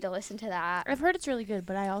out. I need to listen to that. I've heard it's really good,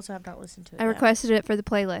 but I also have not listened to it I yet. requested it for the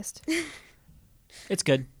playlist. It's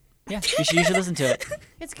good. Yeah, you should listen to it.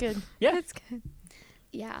 It's good. Yeah. It's good.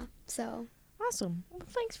 Yeah, so. Awesome. Well,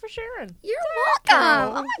 thanks for sharing. You're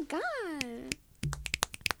welcome. Oh my God.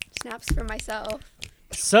 Snaps for myself.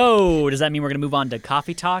 So, does that mean we're going to move on to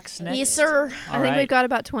coffee talks next? Yes, sir. I think we've got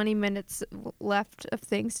about 20 minutes left of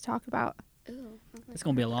things to talk about. Ooh. It's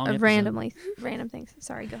going to be a long episode. Random things.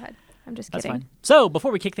 Sorry, go ahead. I'm just That's kidding. fine. So,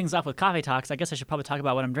 before we kick things off with coffee talks, I guess I should probably talk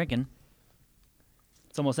about what I'm drinking.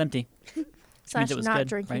 It's almost empty. Slash it was not good,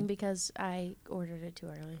 drinking right? because I ordered it too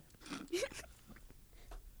early.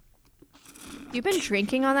 You've been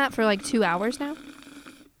drinking on that for like 2 hours now?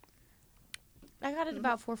 I got it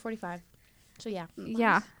about 4:45. So yeah.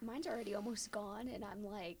 Yeah. Mine's already almost gone, and I'm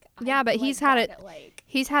like. Yeah, but he's had got it. at, like,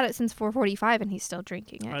 He's had it since 4:45, and he's still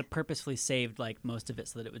drinking I it. purposefully saved like most of it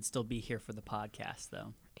so that it would still be here for the podcast,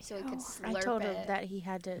 though. so he could slurp I told him it. that he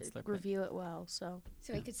had to Slurp it. review it well. So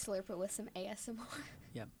So he could slurp it with some ASMR.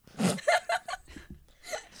 Yep.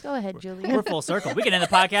 go ahead, Julie. We're full circle. We can end the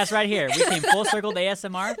podcast right here. We came full circle to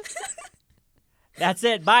ASMR. That's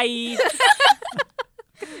it. Bye.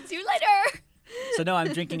 See you later. So no,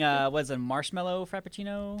 I'm drinking a marshmallow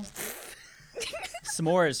frappuccino,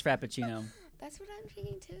 s'mores frappuccino. That's what I'm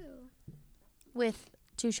drinking too. With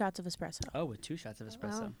 2 shots of espresso. Oh, with 2 shots of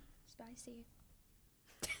espresso. Wow. Spicy.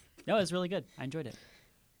 No, it was really good. I enjoyed it.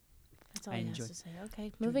 That's all I he has enjoyed to say.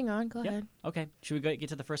 Okay, moving on. Go Yep. ahead. Okay. Should we get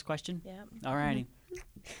to the first question? Yeah. All righty.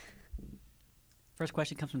 First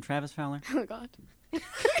question comes from Travis Fowler. Oh God.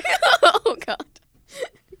 Oh God.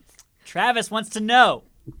 Travis wants to know.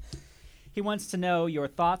 He wants to know your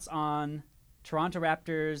thoughts on Toronto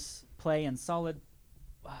Raptors play in solid.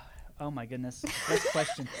 Oh my goodness. Best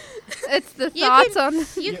question. It's the You thoughts can- on. You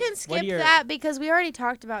Yeah, can what skip are your- that because we already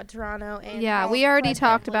talked about Toronto and Yeah, how we already Fred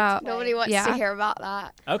talked VanVleet's about- play. Nobody wants Yeah. to hear about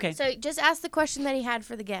that. Okay. So just ask the question that he had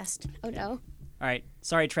for the guest. Oh no. All right.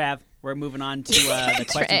 Sorry, Trav. We're moving on to the question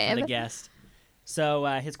for the Trav. guest. So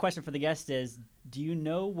his question for the guest is, do you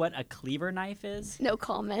know what a cleaver knife is? No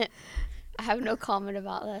comment. I have no comment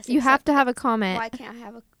about this. You have except to have a comment Why can't I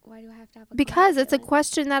have a? Why do I have to have a? because comment, it's a Caitlin?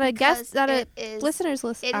 question that a guest that Because a it is- listeners It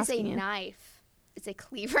is a asking you. knife. It's a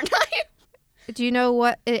cleaver knife. Do you know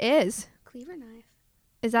what it is? Cleaver knife.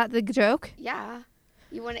 Is that the joke? Yeah.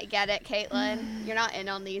 You wouldn't get it, Caitlin. You're not in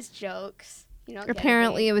on these jokes. You don't.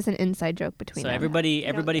 Apparently, Get it was an inside joke between So them. everybody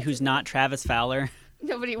get who's it. not Travis Fowler,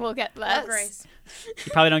 nobody will get Oh, this. Grace.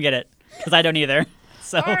 you probably don't get it because I don't either.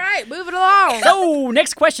 So. All right, moving along. So,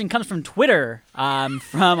 next question comes from Twitter, from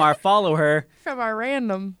our follower, From our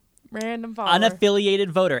random follower. unaffiliated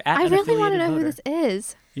voter. At I really want to unaffiliated know who voter. this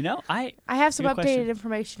is. You know, I have some Good updated question.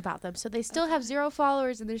 information about them. So they still have 0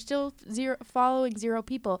 followers and they're still following 0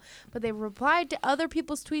 people, but they've replied to other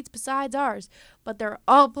people's tweets besides ours, but they're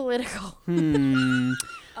all political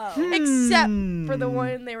except for the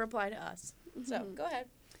one they reply to us. So go ahead.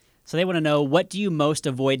 So they want to know, what do you most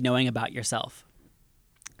avoid knowing about yourself?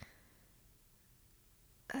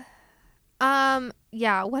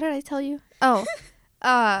 Yeah, what did I tell you? Oh,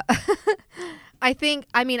 I'm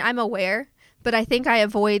aware, but I think I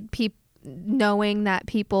avoid knowing that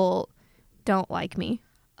people don't like me.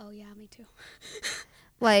 Oh yeah, me too.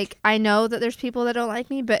 Like, I know that there's people that don't like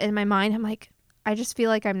me, but in my mind, I'm like, I just feel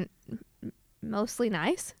like I'm mostly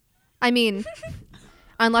nice. I mean,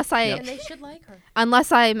 unless And they should like her.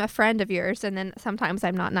 unless I'm a friend of yours, and then sometimes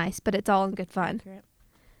I'm not nice, but it's all in good fun. Accurate.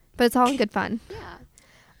 But it's all in good fun.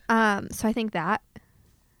 Yeah. So I think that.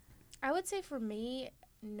 I would say for me,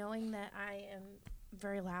 knowing that I am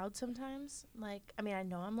very loud sometimes, like, I mean, I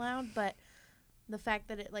know I'm loud, but the fact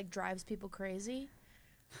that it, like, drives people crazy,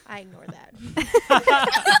 I ignore that.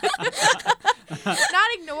 Not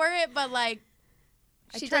ignore it, but, like,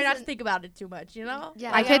 I She try not to doesn't- think about it too much, you know?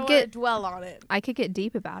 Yeah. Like, I could don't wanna get- dwell on it. I could get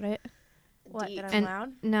deep about it. What, Deep. that I'm And-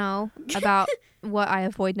 loud? No, about what I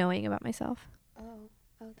avoid knowing about myself. Oh,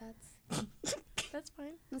 that's That's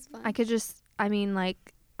fine. fun. I could just, I mean,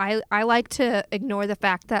 like, I like to ignore the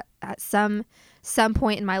fact that at some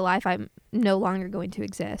point in my life I'm no longer going to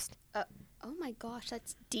exist. Oh my gosh,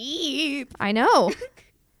 that's deep. I know.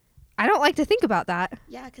 I don't like to think about that.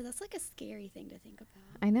 Yeah, because that's like a scary thing to think about.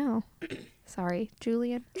 I know. Sorry,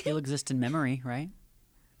 Julian. You'll exist in memory, right?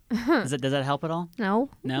 Does that help at all? No,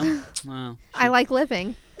 No? Oh, I like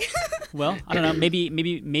living. well, I don't know.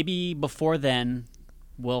 Maybe before then,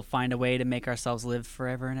 we'll find a way to make ourselves live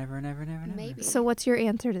forever and ever and ever and ever and ever. Maybe. So what's your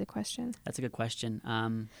answer to the question? That's a good question.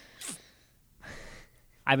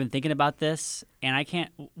 I've been thinking about this, and I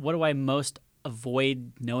can't. What do I most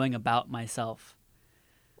avoid knowing about myself?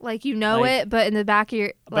 Like, you know Like- it, but in the back of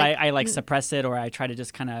your, But I like suppress it, or I try to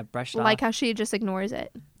just kind of brush it like off. how she just ignores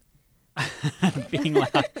it. Being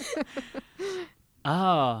loud.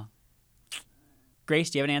 Oh. Grace,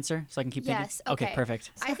 do you have an answer so I can keep thinking? Yes, Okay, okay.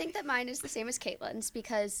 perfect. I think that mine is the same as Caitlin's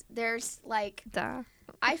because there's like Duh.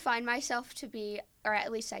 I find myself to be, or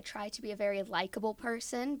at least I try to be, a very likable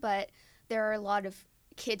person, but there are a lot of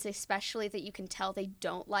kids especially that you can tell they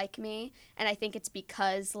don't like me, and I think it's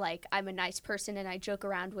because like I'm a nice person and I joke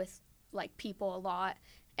around with like people a lot,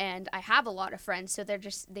 and I have a lot of friends, so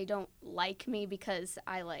they don't like me because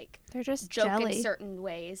I like They're just joke jelly. in certain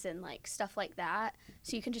ways and like stuff like that.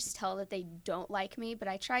 So you can just tell that they don't like me, but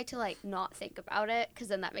I try to like not think about it, because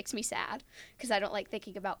then that makes me sad, because I don't like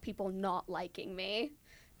thinking about people not liking me.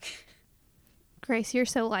 Grace, you're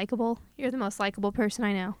so likable. You're the most likable person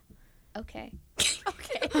I know. Okay.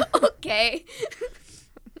 Okay.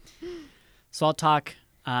 So I'll talk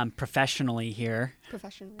professionally here.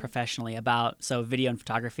 Professionally. About video and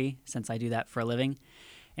photography, since I do that for a living.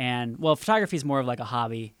 And well, photography is more of like a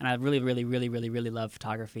hobby, and I really, really, really, really, really love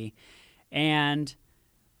photography. And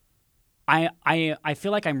I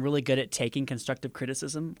feel like I'm really good at taking constructive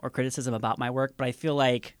criticism or criticism about my work, but I feel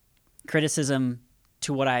like criticism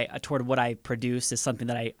toward what I produce is something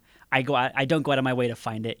that I don't go out of my way to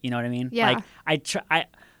find it. You know what I mean? Yeah. Like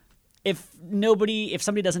if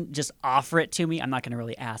somebody doesn't just offer it to me, I'm not going to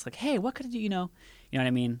really ask like, hey, what could I do? You know what I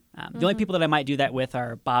mean? The only people that I might do that with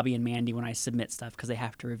are Bobby and Mandy when I submit stuff, because they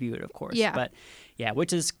have to review it, of course. Yeah. But yeah,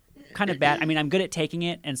 which is kind of bad. I mean, I'm good at taking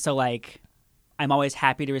it, and so like I'm always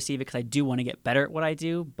happy to receive it because I do want to get better at what I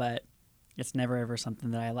do, but it's never ever something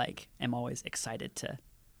that I like am always excited to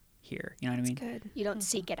hear. You know what I mean? Good. You don't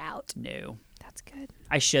seek it out. No. That's good.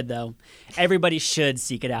 I should, though. Everybody should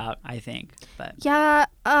seek it out, I think. But Yeah,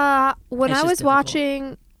 when It's I just was difficult.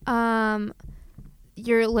 watching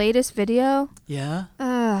your latest video, yeah.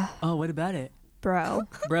 Oh, what about it, bro.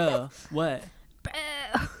 bro? What?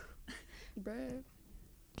 Bro.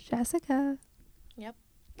 Jessica. She's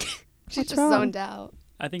What's just wrong? zoned out.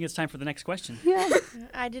 I think it's time for the next question. Yeah.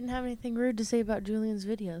 I didn't have anything rude to say about Julian's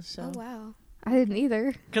videos, so. Oh, wow. I didn't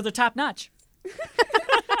either. Because they're top notch.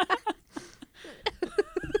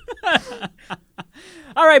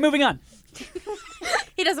 All right, moving on.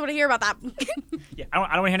 He doesn't want to hear about that. Yeah, I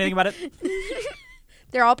don't want to hear anything about it.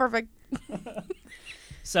 They're all perfect.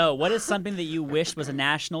 So, what is something that you wish was a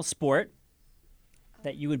national sport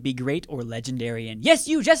that you would be great or legendary in? Yes,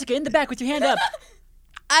 you, Jessica, in the back with your hand up.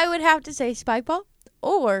 I would have to say spike ball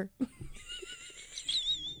or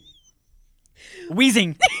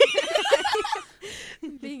Wheezing.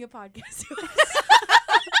 being a podcast.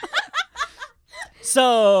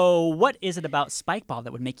 So, what is it about spike ball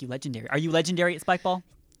that would make you legendary? Are you legendary at spike ball?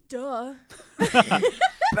 Duh. Just got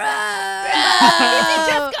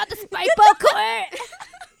the spike ball court.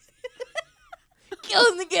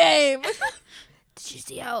 Killing the game. Did you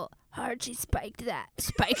see how hard she spiked that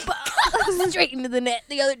spike ball? Straight into the net.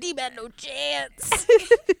 The other team had no chance.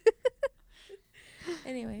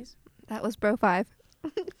 Anyways. That was Bro 5.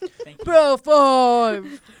 Bro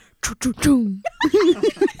 5.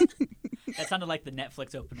 That sounded like the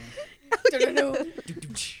Netflix opener.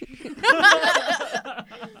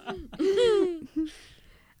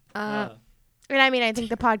 And I mean, I think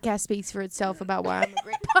the podcast speaks for itself about why I'm a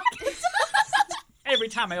great podcast. Every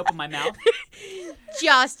time I open my mouth.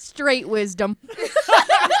 Just straight wisdom.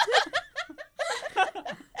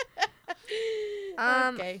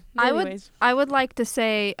 Okay. Anyways. I would like to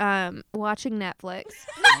say watching Netflix.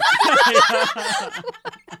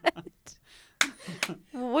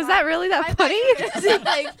 Was that really that funny?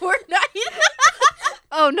 Like Fortnite.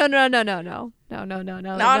 Oh no. No.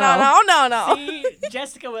 See,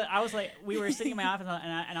 Jessica, I was like, we were sitting in my office,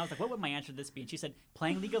 and I was like, what would my answer to this be? And she said,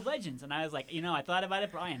 playing League of Legends. And I was like, I thought about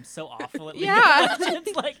it, but I am so awful at League of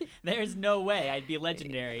Legends. Like, there's no way I'd be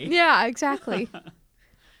legendary. Yeah, exactly.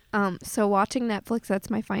 So watching Netflix, that's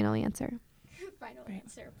my final answer. Final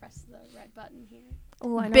answer. Press the red button here.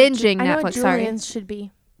 Oh, I know Binging I know Netflix, what sorry. Julian's should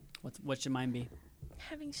be. What should mine be?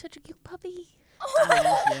 Having such a cute puppy.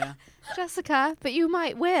 Yeah. Jessica, but you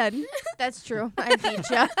might win. That's true. I beat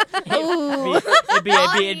ya.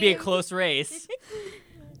 It'd be a close race.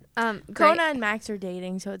 Kona and Max are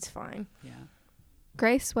dating, so it's fine. Yeah.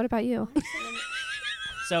 Grace, what about you?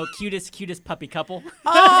 So cutest puppy couple.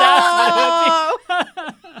 Oh!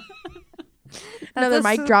 Another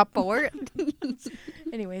That's mic drop. sport.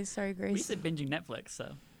 Anyways, sorry, We Grace. said binging Netflix,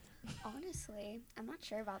 so. Honestly, I'm not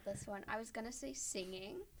sure about this one. I was gonna say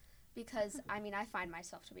singing, because I find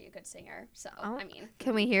myself to be a good singer. So Oh. I mean,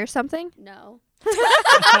 Can we hear something? no,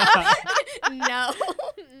 no.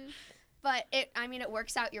 But it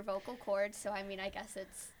works out your vocal cords. So I guess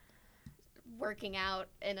it's working out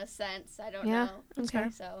in a sense. I don't Yeah, know. okay.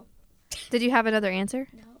 So Did you have another answer?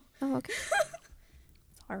 no. Oh, okay.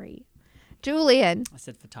 Sorry. Julian, I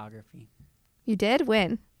said photography. you did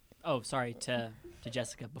win. Oh, sorry to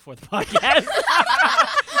Jessica before the podcast.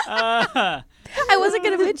 I wasn't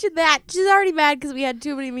going to mention that. She's already mad because we had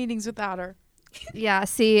too many meetings without her. Yeah,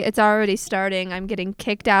 see, it's already starting. I'm getting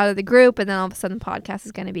kicked out of the group, and then all of a sudden the podcast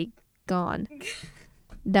is going to be gone.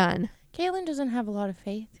 Done. Caitlin doesn't have a lot of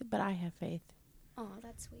faith, but I have faith. Oh,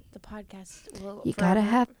 that's sweet. The podcast will You gotta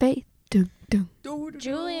have faith. Dun, dun.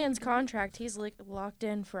 Julian's contract, he's locked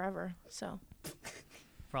in forever. So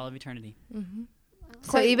For all of eternity.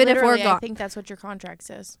 So even if we're I gone, think that's what your contract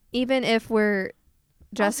says. even if we're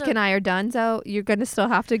Jessica Also- and I are done, so you're gonna still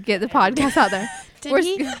have to get the podcast out there. We're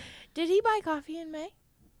Did he buy coffee in May?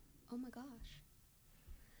 Oh my gosh.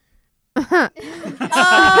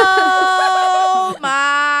 Oh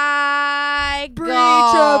my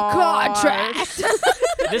god!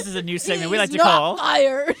 This is a new segment we He's like to not call.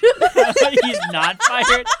 fired. He's not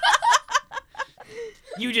fired.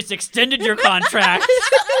 You just extended your contract.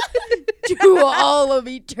 To all of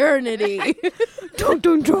eternity. dun,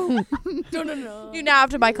 dun, dun. You now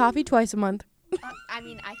have to buy coffee twice a month. I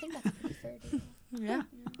mean, I think that's a pretty fair deal. Yeah.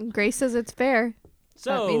 Grace says it's fair.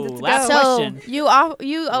 That means So, it's a last go. question. You owe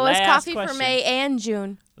us Last coffee for question. May and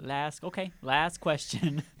June. Last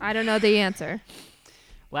question. I don't know the answer.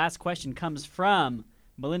 Last question comes from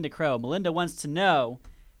Melinda Crow. Melinda wants to know,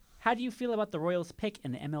 how do you feel about the Royals' pick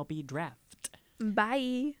in the MLB draft?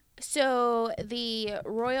 Bye. So the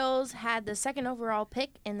Royals had the second overall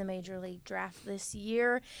pick in the Major League Draft this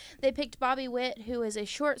year. They picked Bobby Witt, who is a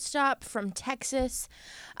shortstop from Texas.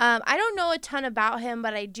 I don't know a ton about him,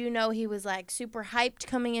 but I do know he was like super hyped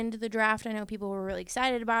coming into the draft. I know people were really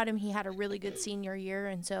excited about him. He had a really good senior year,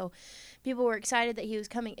 and so people were excited that he was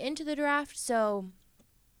coming into the draft. So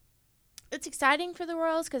it's exciting for the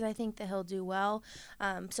Royals because I think that he'll do well.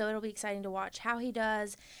 So it'll be exciting to watch how he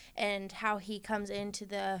does and how he comes into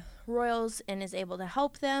the Royals and is able to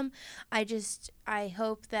help them. I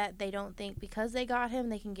hope that they don't think because they got him,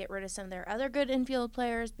 they can get rid of some of their other good infield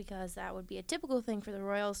players, because that would be a typical thing for the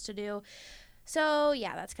Royals to do. So,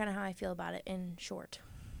 yeah, that's kind of how I feel about it in short.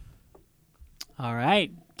 All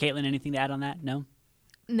right. Caitlin, anything to add on that? No?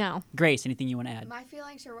 No. Grace, anything you want to add? My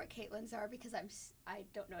feelings are what Caitlin's are because I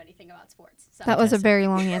don't know anything about sports. So. That was a very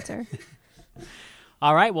long answer.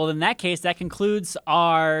 All right. Well, in that case, that concludes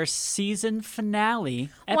our season finale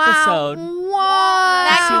episode. Wow.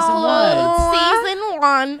 That Season concludes season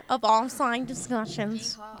 1 of Offside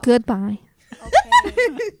Discussions. Goodbye.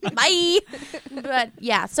 Okay. Bye. But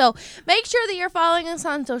yeah, so make sure that you're following us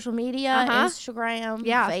on social media, Instagram,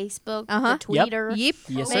 Facebook, the Twitter. Yep.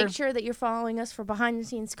 Yes, Make sir. sure that you're following us for behind the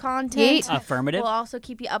scenes content. Affirmative. We'll also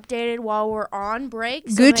keep you updated while we're on break.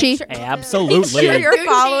 Gucci. Make sure, Absolutely. make sure you're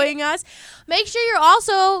following us. Make sure you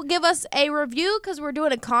also give us a review, because we're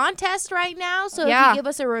doing a contest right now. So if you give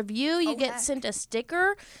us a review, you get sent a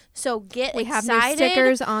sticker. So get We have excited. new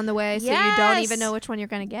stickers on the way, so you don't Yes. even know which one you're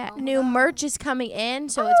going to get. New merch is coming in,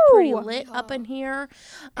 so it's pretty lit up in here.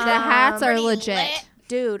 The hats are Pretty legit. lit.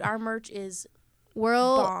 Dude, our merch is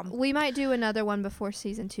Bomb. bomb. We might do another one before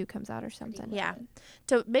season 2 comes out or something. Yeah.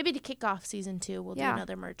 So maybe to kick off season 2, we'll do Yeah.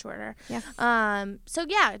 another merch order. Yeah. So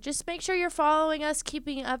yeah, just make sure you're following us,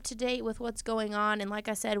 keeping up to date with what's going on. And like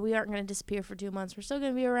I said, we aren't going to disappear for 2 months. We're still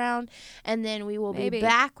going to be around. And then we will be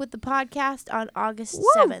back with the podcast on August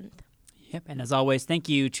 7th. Yep. And as always, thank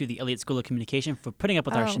you to the Elliott School of Communication for putting up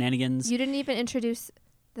with our shenanigans. You didn't even introduce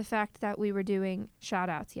the fact that we were doing shout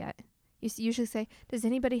outs yet. You usually say, does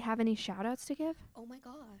anybody have any shout outs to give? Oh my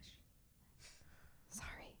gosh.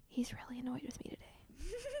 Sorry. He's really annoyed with me today.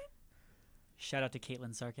 Shout out to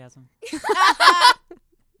Caitlin's sarcasm. Is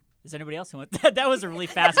there anybody else who wants that? That was a really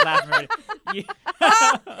fast laugh. From everybody.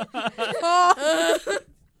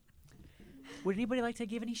 Would anybody like to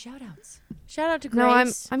give any shout outs? Shout out to No,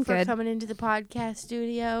 Grace I'm for good. coming into the podcast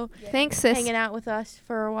studio, Thanks, sis. hanging out with us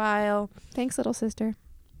for a while. Thanks, little sister.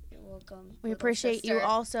 You're welcome. We little appreciate you sister.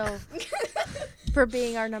 also for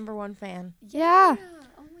being our #1 fan. Yeah.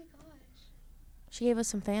 Oh my gosh. She gave us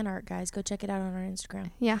some fan art, guys. Go check it out on our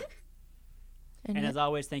Instagram. Yeah. And yeah. as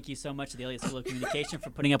always, thank you so much to the Elliott School of Communication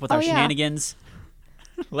for putting up with our yeah. shenanigans,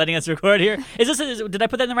 letting us record here. Did I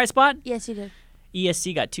put that in the right spot? Yes, you did.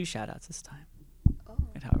 ESC got 2 shout outs this time. Oh.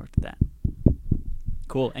 At how I worked with that.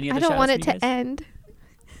 Cool. Any other I don't shout-outs want from it you to guys? end.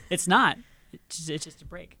 It's not. It's just a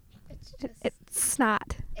break. It's just. It's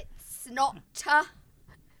not. It's not.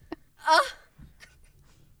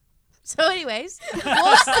 So anyways,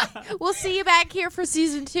 we'll see you back here for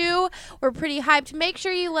season 2. We're pretty hyped. Make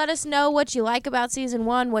sure you let us know what you like about season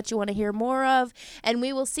 1, what you want to hear more of, and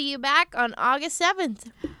we will see you back on August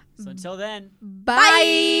 7th. So until then.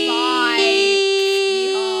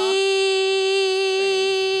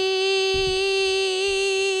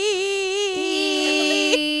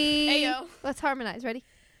 Ayo. Let's harmonize. Ready?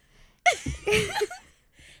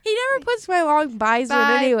 He never puts my long buys in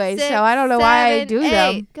 5, anyway, 6, so I don't know why I 7, do 8.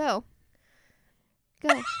 them. Go. Go.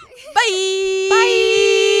 Bye. Bye.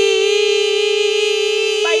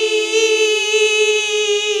 Bye.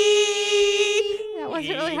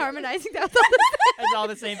 harmonizing. That was It's all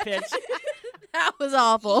the same pitch. That was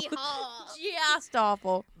awful. Yeehaw. Just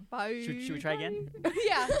awful. Should we try again?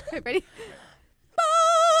 Yeah. Okay, ready?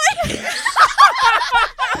 Bye.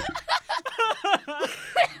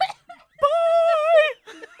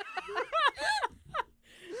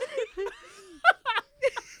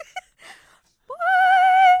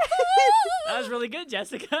 That was really good,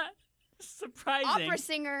 Jessica. Surprising. Opera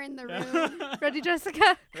singer in the room. Ready,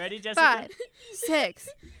 Jessica? Ready, Jessica?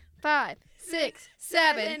 5, 6,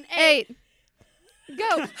 7, 8.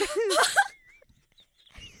 Go.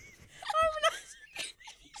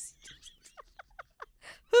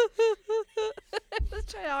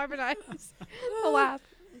 Let's try to harmonize. A laugh.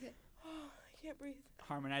 I can't breathe.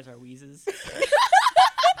 Harmonize our wheezes. That's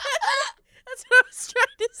what I was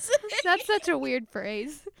trying to say. That's such a weird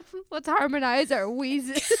phrase. Let's harmonize our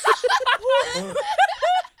wheezes.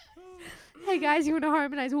 Hey guys, you want to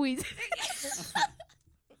harmonize wheezes?